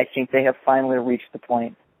 I think they have finally reached the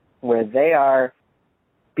point where they are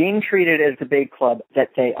being treated as the big club that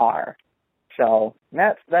they are. So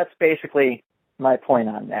that's basically my point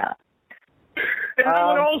on that. And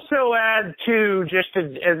I would also add, too, just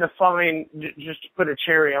to put a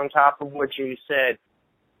cherry on top of what you said,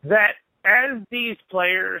 that as these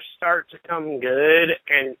players start to come good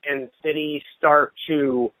and City start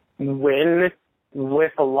to win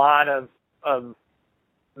with a lot of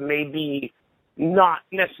maybe not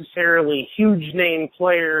necessarily huge name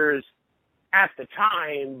players at the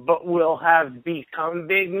time, but will have become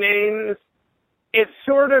big names, it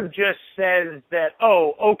sort of just says that,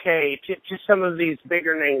 to some of these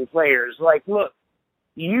bigger name players, like, look,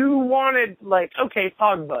 you wanted,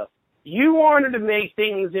 Pogba, you wanted to make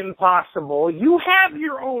things impossible. You have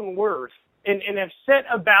your own worth and have set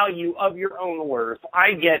a value of your own worth.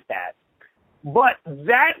 I get that. But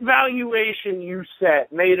that valuation you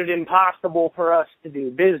set made it impossible for us to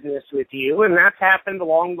do business with you, and that's happened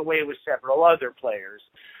along the way with several other players.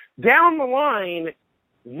 Down the line,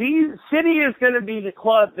 City is going to be the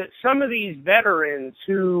club that some of these veterans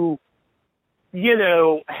who,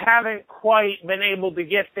 haven't quite been able to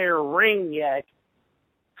get their ring yet,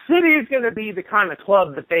 City is going to be the kind of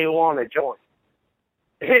club that they want to join.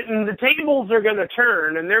 And the tables are going to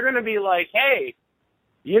turn, and they're going to be like, hey,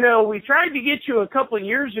 we tried to get you a couple of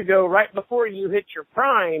years ago right before you hit your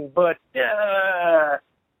prime, but now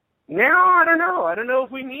I don't know. I don't know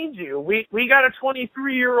if we need you. We got a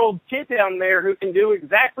 23-year-old kid down there who can do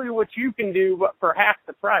exactly what you can do, but for half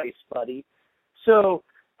the price, buddy. So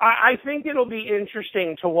I think it'll be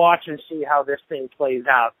interesting to watch and see how this thing plays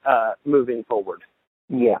out moving forward.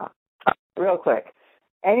 Yeah. Real quick.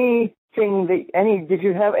 Did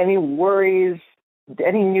you have any worries,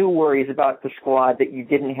 any new worries about the squad that you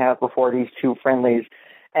didn't have before these two friendlies?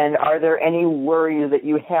 And are there any worries that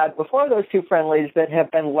you had before those two friendlies that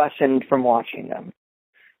have been lessened from watching them?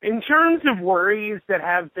 In terms of worries that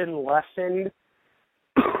have been lessened,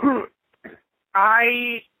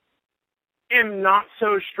 I am not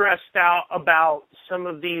so stressed out about some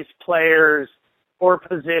of these players or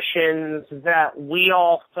positions that we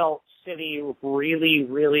all felt City really,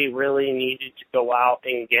 really, really needed to go out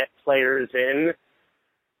and get players in.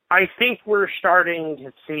 I think we're starting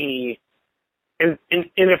to see, and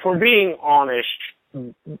if we're being honest,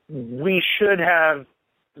 we should have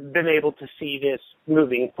been able to see this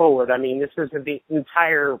moving forward. I mean, this is the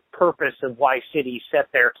entire purpose of why City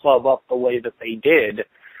set their club up the way that they did.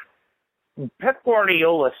 Pep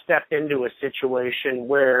Guardiola stepped into a situation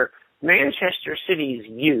where Manchester City's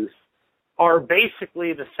youth are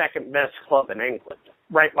basically the second best club in England,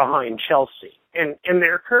 right behind Chelsea. And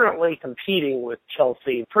they're currently competing with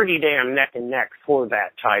Chelsea pretty damn neck and neck for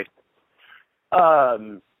that title.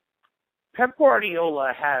 Pep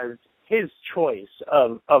Guardiola has his choice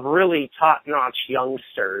of really top-notch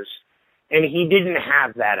youngsters, and he didn't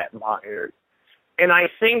have that at Bayern. And I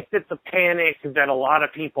think that the panic that a lot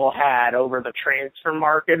of people had over the transfer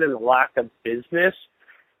market and the lack of business,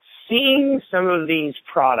 seeing some of these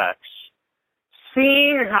products,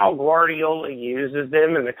 seeing how Guardiola uses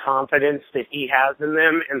them and the confidence that he has in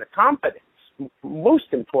them, and the confidence,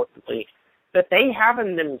 most importantly, that they have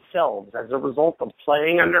in themselves as a result of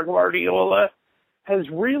playing under Guardiola, has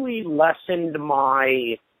really lessened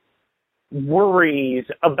my worries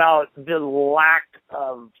about the lack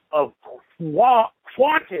of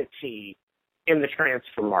quantity in the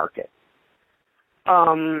transfer market.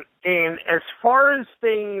 And as far as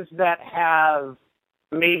things that have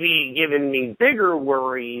maybe given me bigger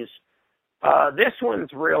worries, this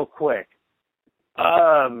one's real quick.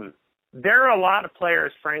 There are a lot of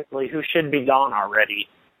players, frankly, who should be gone already,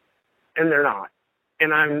 and they're not.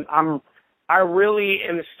 And I really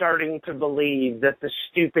am starting to believe that the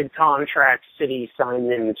stupid contracts City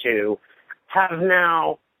signed into have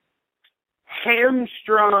now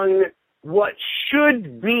hamstrung what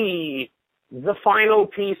should be the final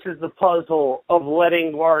piece of the puzzle of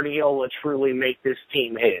letting Guardiola truly make this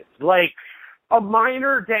team his. Like, a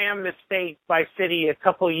minor damn mistake by City a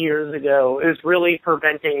couple years ago is really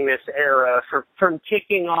preventing this era from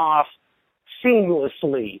kicking off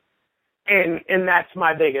seamlessly. And that's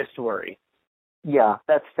my biggest worry. Yeah,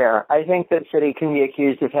 that's fair. I think that City can be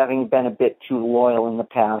accused of having been a bit too loyal in the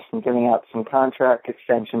past and giving out some contract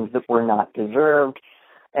extensions that were not deserved.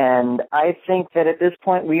 And I think that at this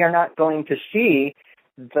point we are not going to see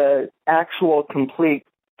the actual complete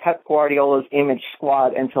Pep Guardiola's image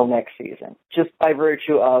squad until next season, just by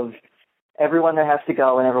virtue of everyone that has to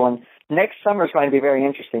go and everyone. Next summer is going to be very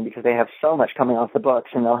interesting because they have so much coming off the books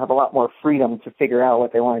and they'll have a lot more freedom to figure out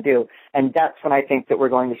what they want to do. And that's when I think that we're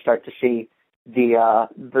going to start to see the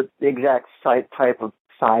exact type of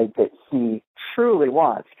side that he truly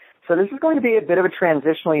wants. So this is going to be a bit of a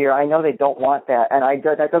transitional year. I know they don't want that, and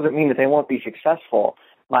that doesn't mean that they won't be successful,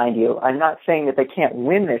 mind you. I'm not saying that they can't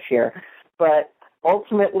win this year, but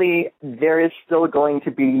ultimately there is still going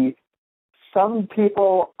to be some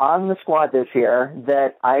people on the squad this year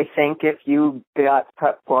that I think if you got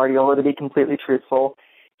Pep Guardiola to be completely truthful,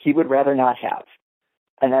 he would rather not have.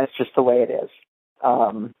 And that's just the way it is.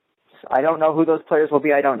 I don't know who those players will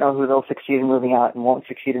be. I don't know who they'll succeed in moving out and won't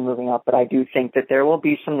succeed in moving out, but I do think that there will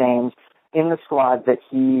be some names in the squad that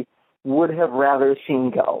he would have rather seen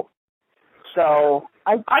go. So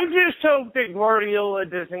I just hope that Guardiola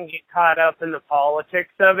doesn't get caught up in the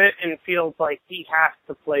politics of it and feels like he has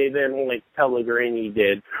to play them like Pellegrini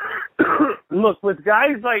did. Look, with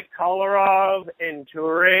guys like Kolarov and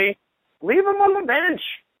Toure, leave them on the bench.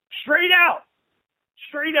 Straight out.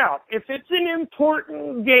 If it's an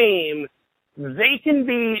important game, they can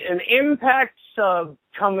be an impact sub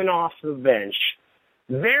coming off the bench.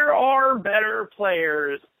 There are better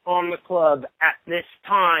players on the club at this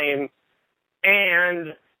time,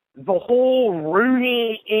 and the whole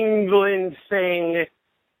Rooney England thing,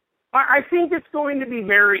 I think it's going to be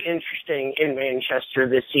very interesting in Manchester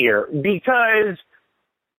this year because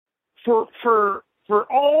for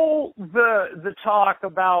all the talk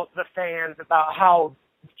about the fans, about how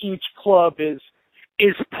each club is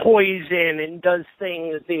poison and does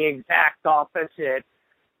things the exact opposite,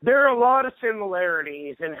 there are a lot of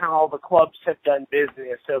similarities in how the clubs have done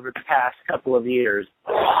business over the past couple of years.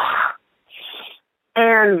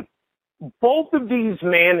 And both of these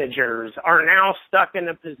managers are now stuck in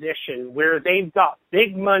a position where they've got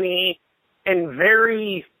big money and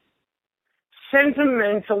very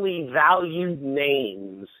sentimentally valued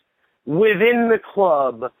names within the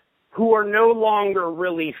club who are no longer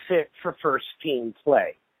really fit for first team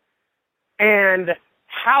play. And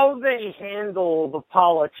how they handle the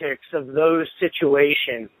politics of those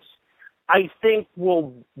situations, I think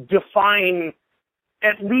will define,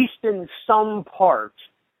 at least in some part,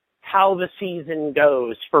 how the season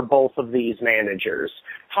goes for both of these managers.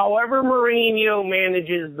 However Mourinho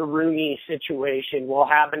manages the Rooney situation will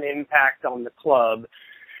have an impact on the club,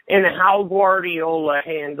 and how Guardiola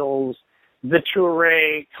handles the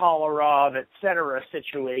Toure, Kolarov, etc.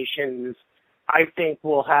 situations, I think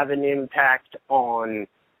will have an impact on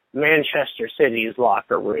Manchester City's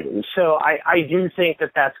locker room. So I do think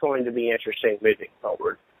that that's going to be interesting moving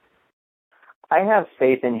forward. I have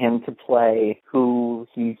faith in him to play who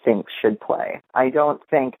he thinks should play. I don't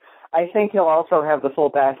think I think he'll also have the full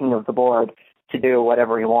backing of the board to do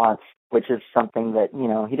whatever he wants, which is something that,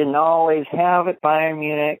 he didn't always have at Bayern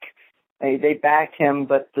Munich. They backed him,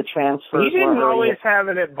 but the transfers He didn't weren't always have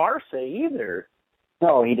it at Barca either.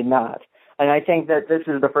 No, he did not. And I think that this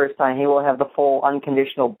is the first time he will have the full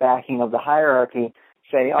unconditional backing of the hierarchy.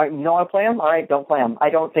 Say, all right, you don't want to play him? All right, don't play him. I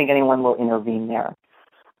don't think anyone will intervene there.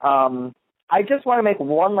 I just want to make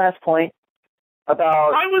one last point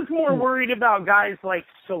about... I was more worried about guys like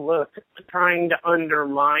Saluk trying to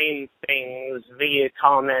undermine things via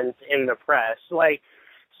comments in the press. Like,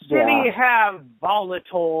 City have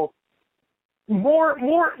volatile...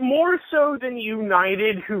 More so than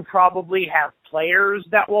United, who probably have players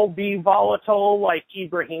that will be volatile, like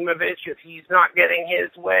Ibrahimovic if he's not getting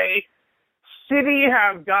his way. City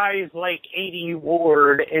have guys like A.D.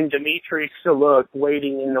 Ward and Dimitri Saluk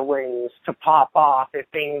waiting in the wings to pop off if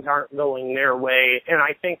things aren't going their way, and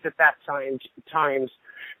I think that times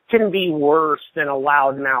can be worse than a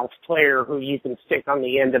loudmouth player who you can stick on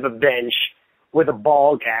the end of a bench with a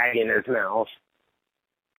ball gag in his mouth.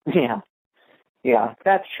 Yeah,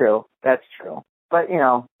 that's true. But,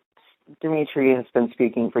 Dimitri has been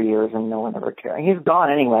speaking for years and no one ever cared. He's gone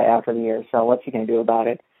anyway after the year, so what's he going to do about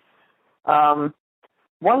it? One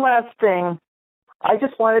last thing. I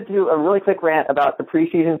just wanted to do a really quick rant about the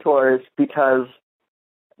preseason tours because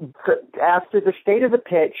after the state of the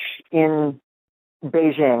pitch in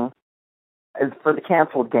Beijing for the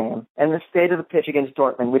canceled game and the state of the pitch against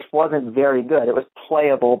Dortmund, which wasn't very good. It was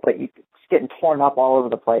playable, but it's getting torn up all over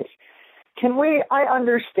the place. I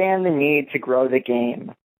understand the need to grow the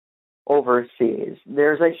game overseas.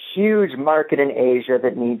 There's a huge market in Asia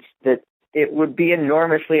that it would be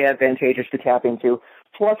enormously advantageous to tap into.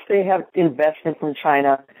 Plus, they have investment from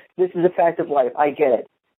China. This is a fact of life. I get it.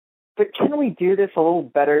 But can we do this a little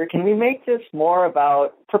better? Can we make this more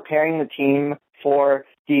about preparing the team for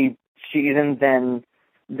the season than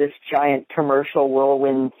this giant commercial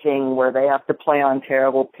whirlwind thing where they have to play on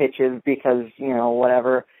terrible pitches because,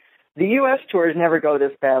 whatever. The U.S. tours never go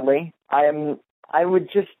this badly. Guardiola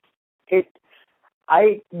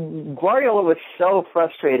was so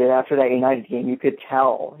frustrated after that United game. You could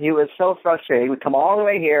tell. He was so frustrated. He would come all the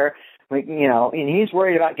way here, and he's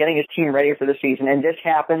worried about getting his team ready for the season. And this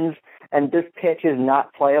happens, and this pitch is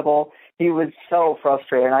not playable. He was so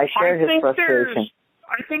frustrated, and I shared his frustration.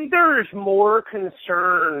 I think there's more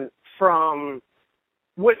concern from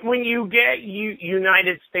when you get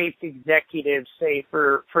United States executives, say,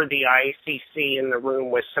 for the ICC in the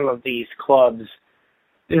room with some of these clubs.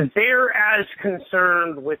 They're as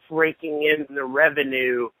concerned with raking in the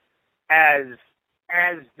revenue as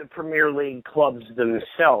the Premier League clubs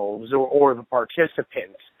themselves or the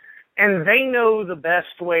participants. And they know the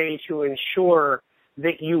best way to ensure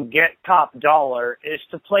that you get top dollar is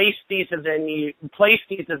to place these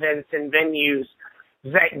events in venues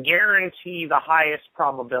that guarantee the highest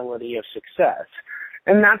probability of success.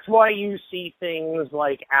 And that's why you see things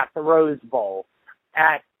like at the Rose Bowl,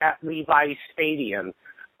 at Levi's Stadium,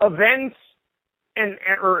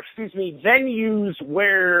 venues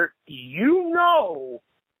where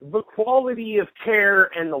the quality of care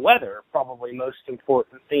and the weather, probably most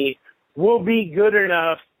importantly, will be good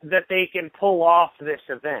enough that they can pull off this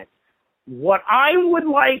event. What I would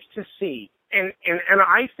like to see, and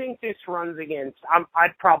I think this runs against,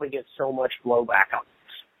 I'd probably get so much blowback on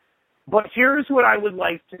this, but here's what I would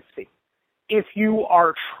like to see. If you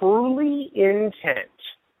are truly intent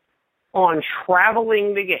on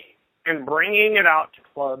traveling the game and bringing it out to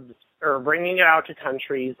clubs or bringing it out to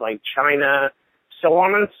countries like China, so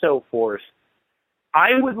on and so forth,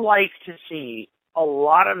 I would like to see a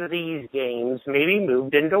lot of these games maybe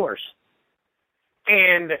moved indoors.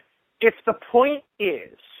 And if the point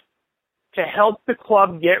is to help the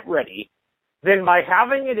club get ready, then by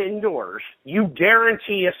having it indoors, you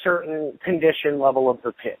guarantee a certain condition level of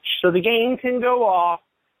the pitch. So the game can go off,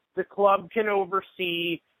 the club can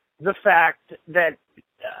oversee the fact that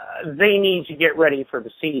they need to get ready for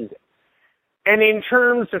the season. And in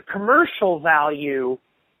terms of commercial value,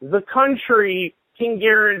 the country can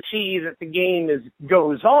guarantee that the game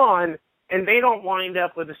goes on and they don't wind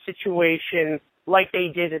up with a situation like they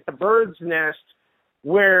did at the Bird's Nest,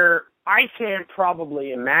 where I can't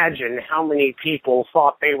probably imagine how many people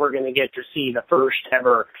thought they were going to get to see the first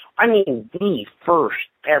ever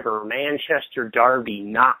Manchester derby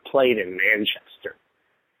not played in Manchester.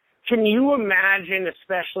 Can you imagine,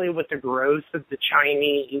 especially with the growth of the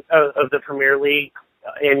Premier League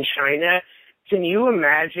in China, can you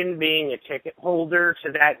imagine being a ticket holder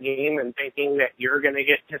to that game and thinking that you're going to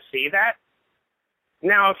get to see that?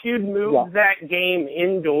 Now, if you'd moved that game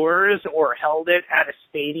indoors or held it at a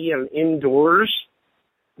stadium indoors,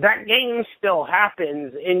 that game still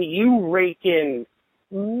happens, and you rake in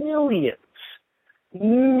millions.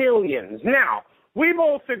 Now, we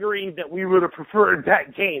both agreed that we would have preferred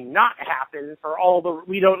that game not happen for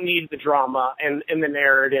we don't need the drama and the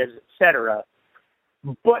narratives, etc.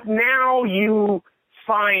 But now you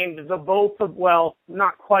find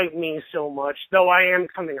not quite me so much, though I am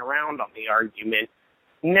coming around on the argument.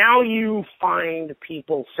 Now you find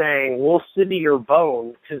people saying, we'll city your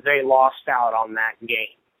bone because they lost out on that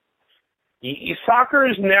game. Soccer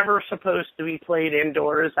is never supposed to be played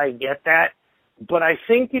indoors, I get that. But I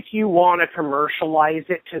think if you want to commercialize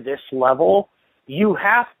it to this level, you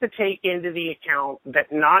have to take into the account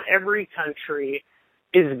that not every country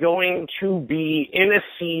is going to be in a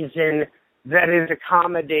season that is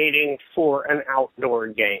accommodating for an outdoor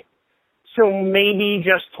game. So maybe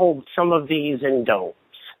just hold some of these in domes.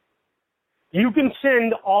 You can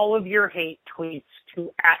send all of your hate tweets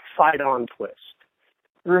to @FightOnTwist.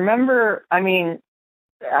 Remember, I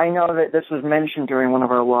know that this was mentioned during one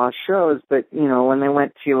of our lost shows, but, when they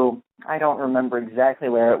went to, I don't remember exactly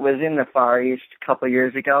where, it was in the Far East a couple of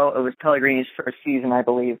years ago. It was Pellegrini's first season, I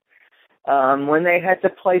believe, when they had to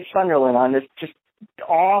play Sunderland on this just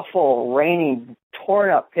awful, rainy,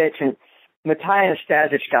 torn-up pitch, and Matthias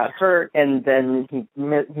Stasic got hurt, and then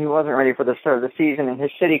he wasn't ready for the start of the season, and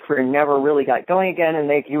his City career never really got going again,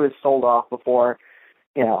 and he was sold off before,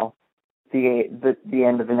 the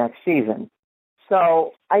end of the next season.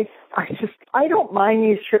 So I don't mind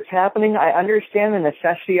these trips happening. I understand the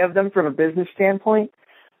necessity of them from a business standpoint,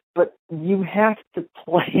 but you have to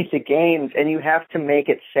play the games and you have to make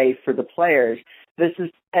it safe for the players. This is,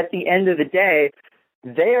 at the end of the day,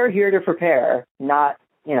 they are here to prepare, not,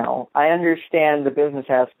 I understand the business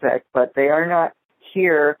aspect, but they are not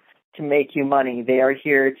here to make you money. They are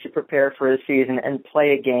here to prepare for a season and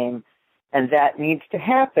play a game. And that needs to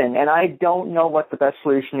happen. And I don't know what the best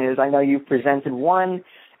solution is. I know you've presented one,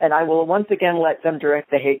 and I will once again let them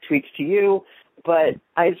direct the hate tweets to you. But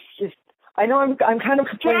I know I'm kind of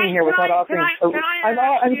complaining here without offering.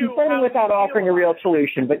 I'm complaining without offering a real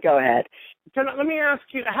solution. But go ahead. Let me ask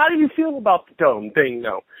you, how do you feel about the dome thing,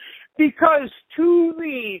 though? Because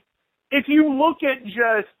if you look at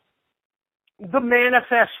just the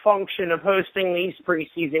manifest function of hosting these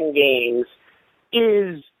preseason games,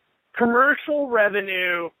 is commercial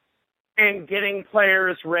revenue and getting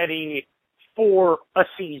players ready for a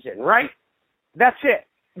season, right? That's it.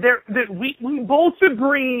 We both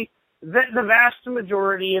agree that the vast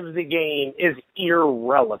majority of the game is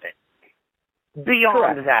irrelevant. Beyond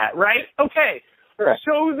Correct. that, right? Okay. Correct.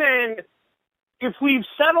 So then, if we've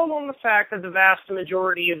settled on the fact that the vast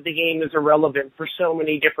majority of the game is irrelevant for so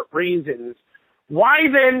many different reasons, why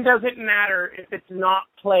then does it matter if it's not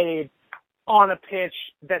played on a pitch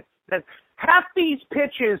that half these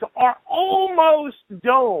pitches are almost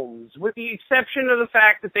domes, with the exception of the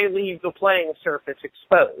fact that they leave the playing surface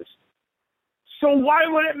exposed? So why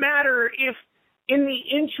would it matter if, in the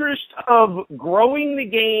interest of growing the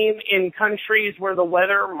game in countries where the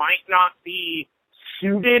weather might not be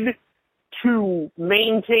suited to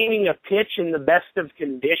maintaining a pitch in the best of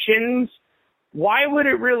conditions, why would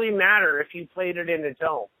it really matter if you played it in a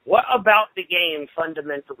dome? What about the game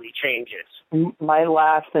fundamentally changes? My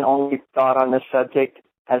last and only thought on this subject,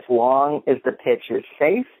 as long as the pitch is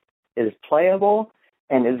safe, is playable,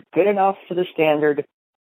 and is good enough for the standard,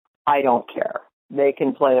 I don't care. They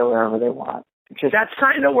can play it wherever they want. That's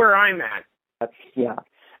kind of where I'm at.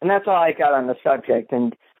 And that's all I got on the subject,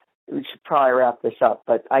 and we should probably wrap this up.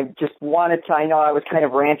 But I just wanted to, I know I was kind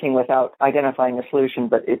of ranting without identifying a solution,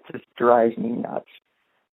 but it just drives me nuts.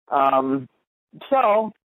 That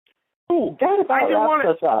about wraps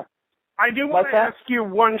us up. I do want to ask you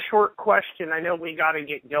one short question. I know we got to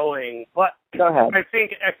get going, but go ahead. I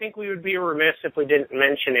think we would be remiss if we didn't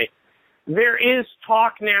mention it. There is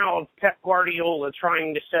talk now of Pep Guardiola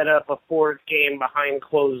trying to set up a fourth game behind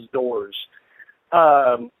closed doors.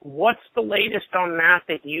 What's the latest on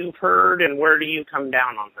that you've heard, and where do you come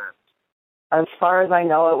down on that? As far as I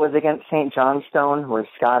know, it was against St. Johnstone, who are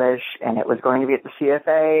Scottish, and it was going to be at the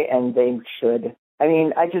CFA, and they should. I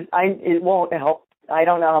mean, it won't help. I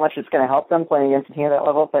don't know how much it's going to help them playing against a team at that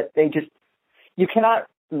level, but you cannot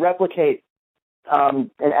replicate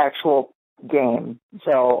an actual game.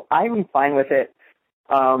 So I'm fine with it.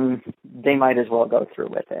 They might as well go through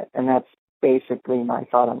with it, and that's basically my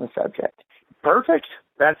thought on the subject. Perfect.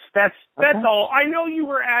 That's all. I know you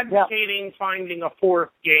were advocating finding a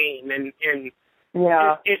fourth game, and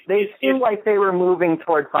they seemed like they were moving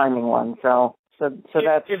toward finding one. So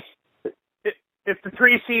that's. if the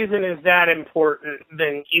preseason is that important,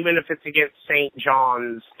 then even if it's against St.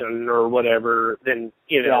 John's or whatever, then,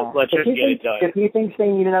 let's just get it done. If he thinks they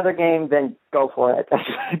need another game, then go for it. That's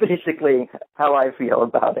basically how I feel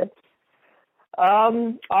about it.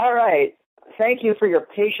 All right. Thank you for your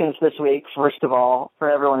patience this week, first of all, for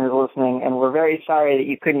everyone who's listening. And we're very sorry that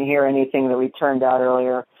you couldn't hear anything that we turned out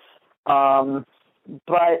earlier.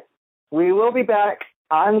 But we will be back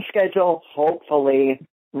on schedule, hopefully,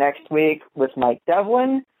 next week with Mike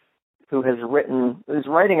Devlin, who has written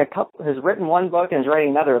one book and is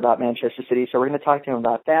writing another about Manchester City. So we're going to talk to him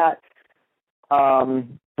about that.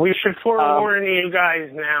 We should forewarn you guys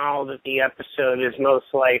now that the episode is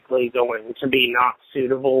most likely going to be not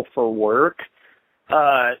suitable for work.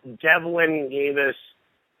 Devlin gave us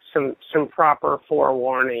some proper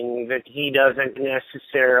forewarning that he doesn't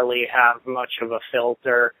necessarily have much of a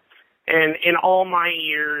filter. And in all my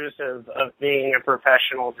years of being a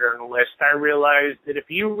professional journalist, I realized that if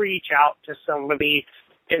you reach out to somebody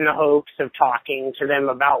in the hopes of talking to them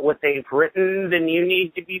about what they've written, then you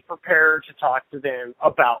need to be prepared to talk to them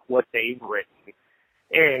about what they've written.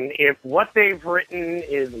 And if what they've written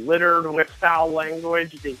is littered with foul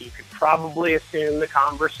language, then you could probably assume the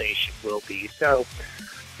conversation will be. So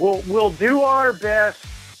we'll do our best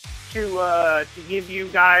to give you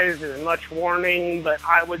guys as much warning, but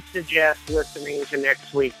I would suggest listening to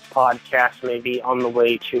next week's podcast maybe on the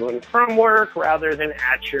way to and from work rather than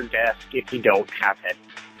at your desk if you don't have it.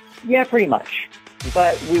 Yeah, pretty much.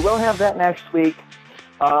 But we will have that next week.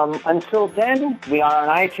 Until then, we are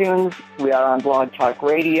on iTunes. We are on Blog Talk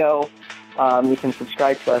Radio. You can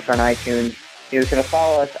subscribe to us on iTunes. You can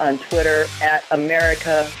follow us on Twitter at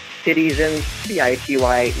America Cityzens,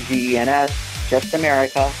 CITYZENS, just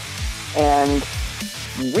America. And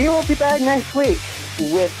we will be back next week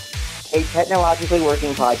with a technologically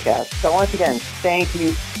working podcast. So once again, thank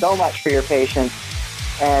you so much for your patience.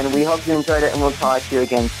 And we hope you enjoyed it, and we'll talk to you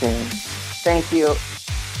again soon. Thank you.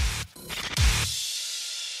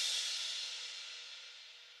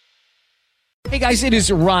 Hey guys, it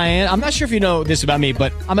is Ryan. I'm not sure if you know this about me,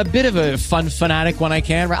 but I'm a bit of a fun fanatic when I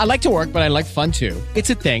can. I like to work, but I like fun too. It's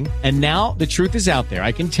a thing. And now the truth is out there.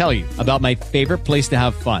 I can tell you about my favorite place to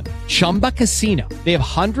have fun. Chumba Casino. They have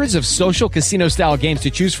hundreds of social casino style games to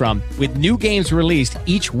choose from with new games released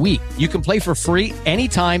each week. You can play for free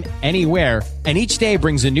anytime, anywhere. And each day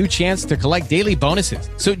brings a new chance to collect daily bonuses.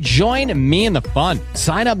 So join me in the fun.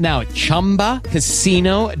 Sign up now at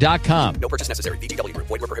ChumbaCasino.com. No purchase necessary. VGW Group.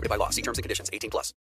 Void where prohibited by law. See terms and conditions. 18+.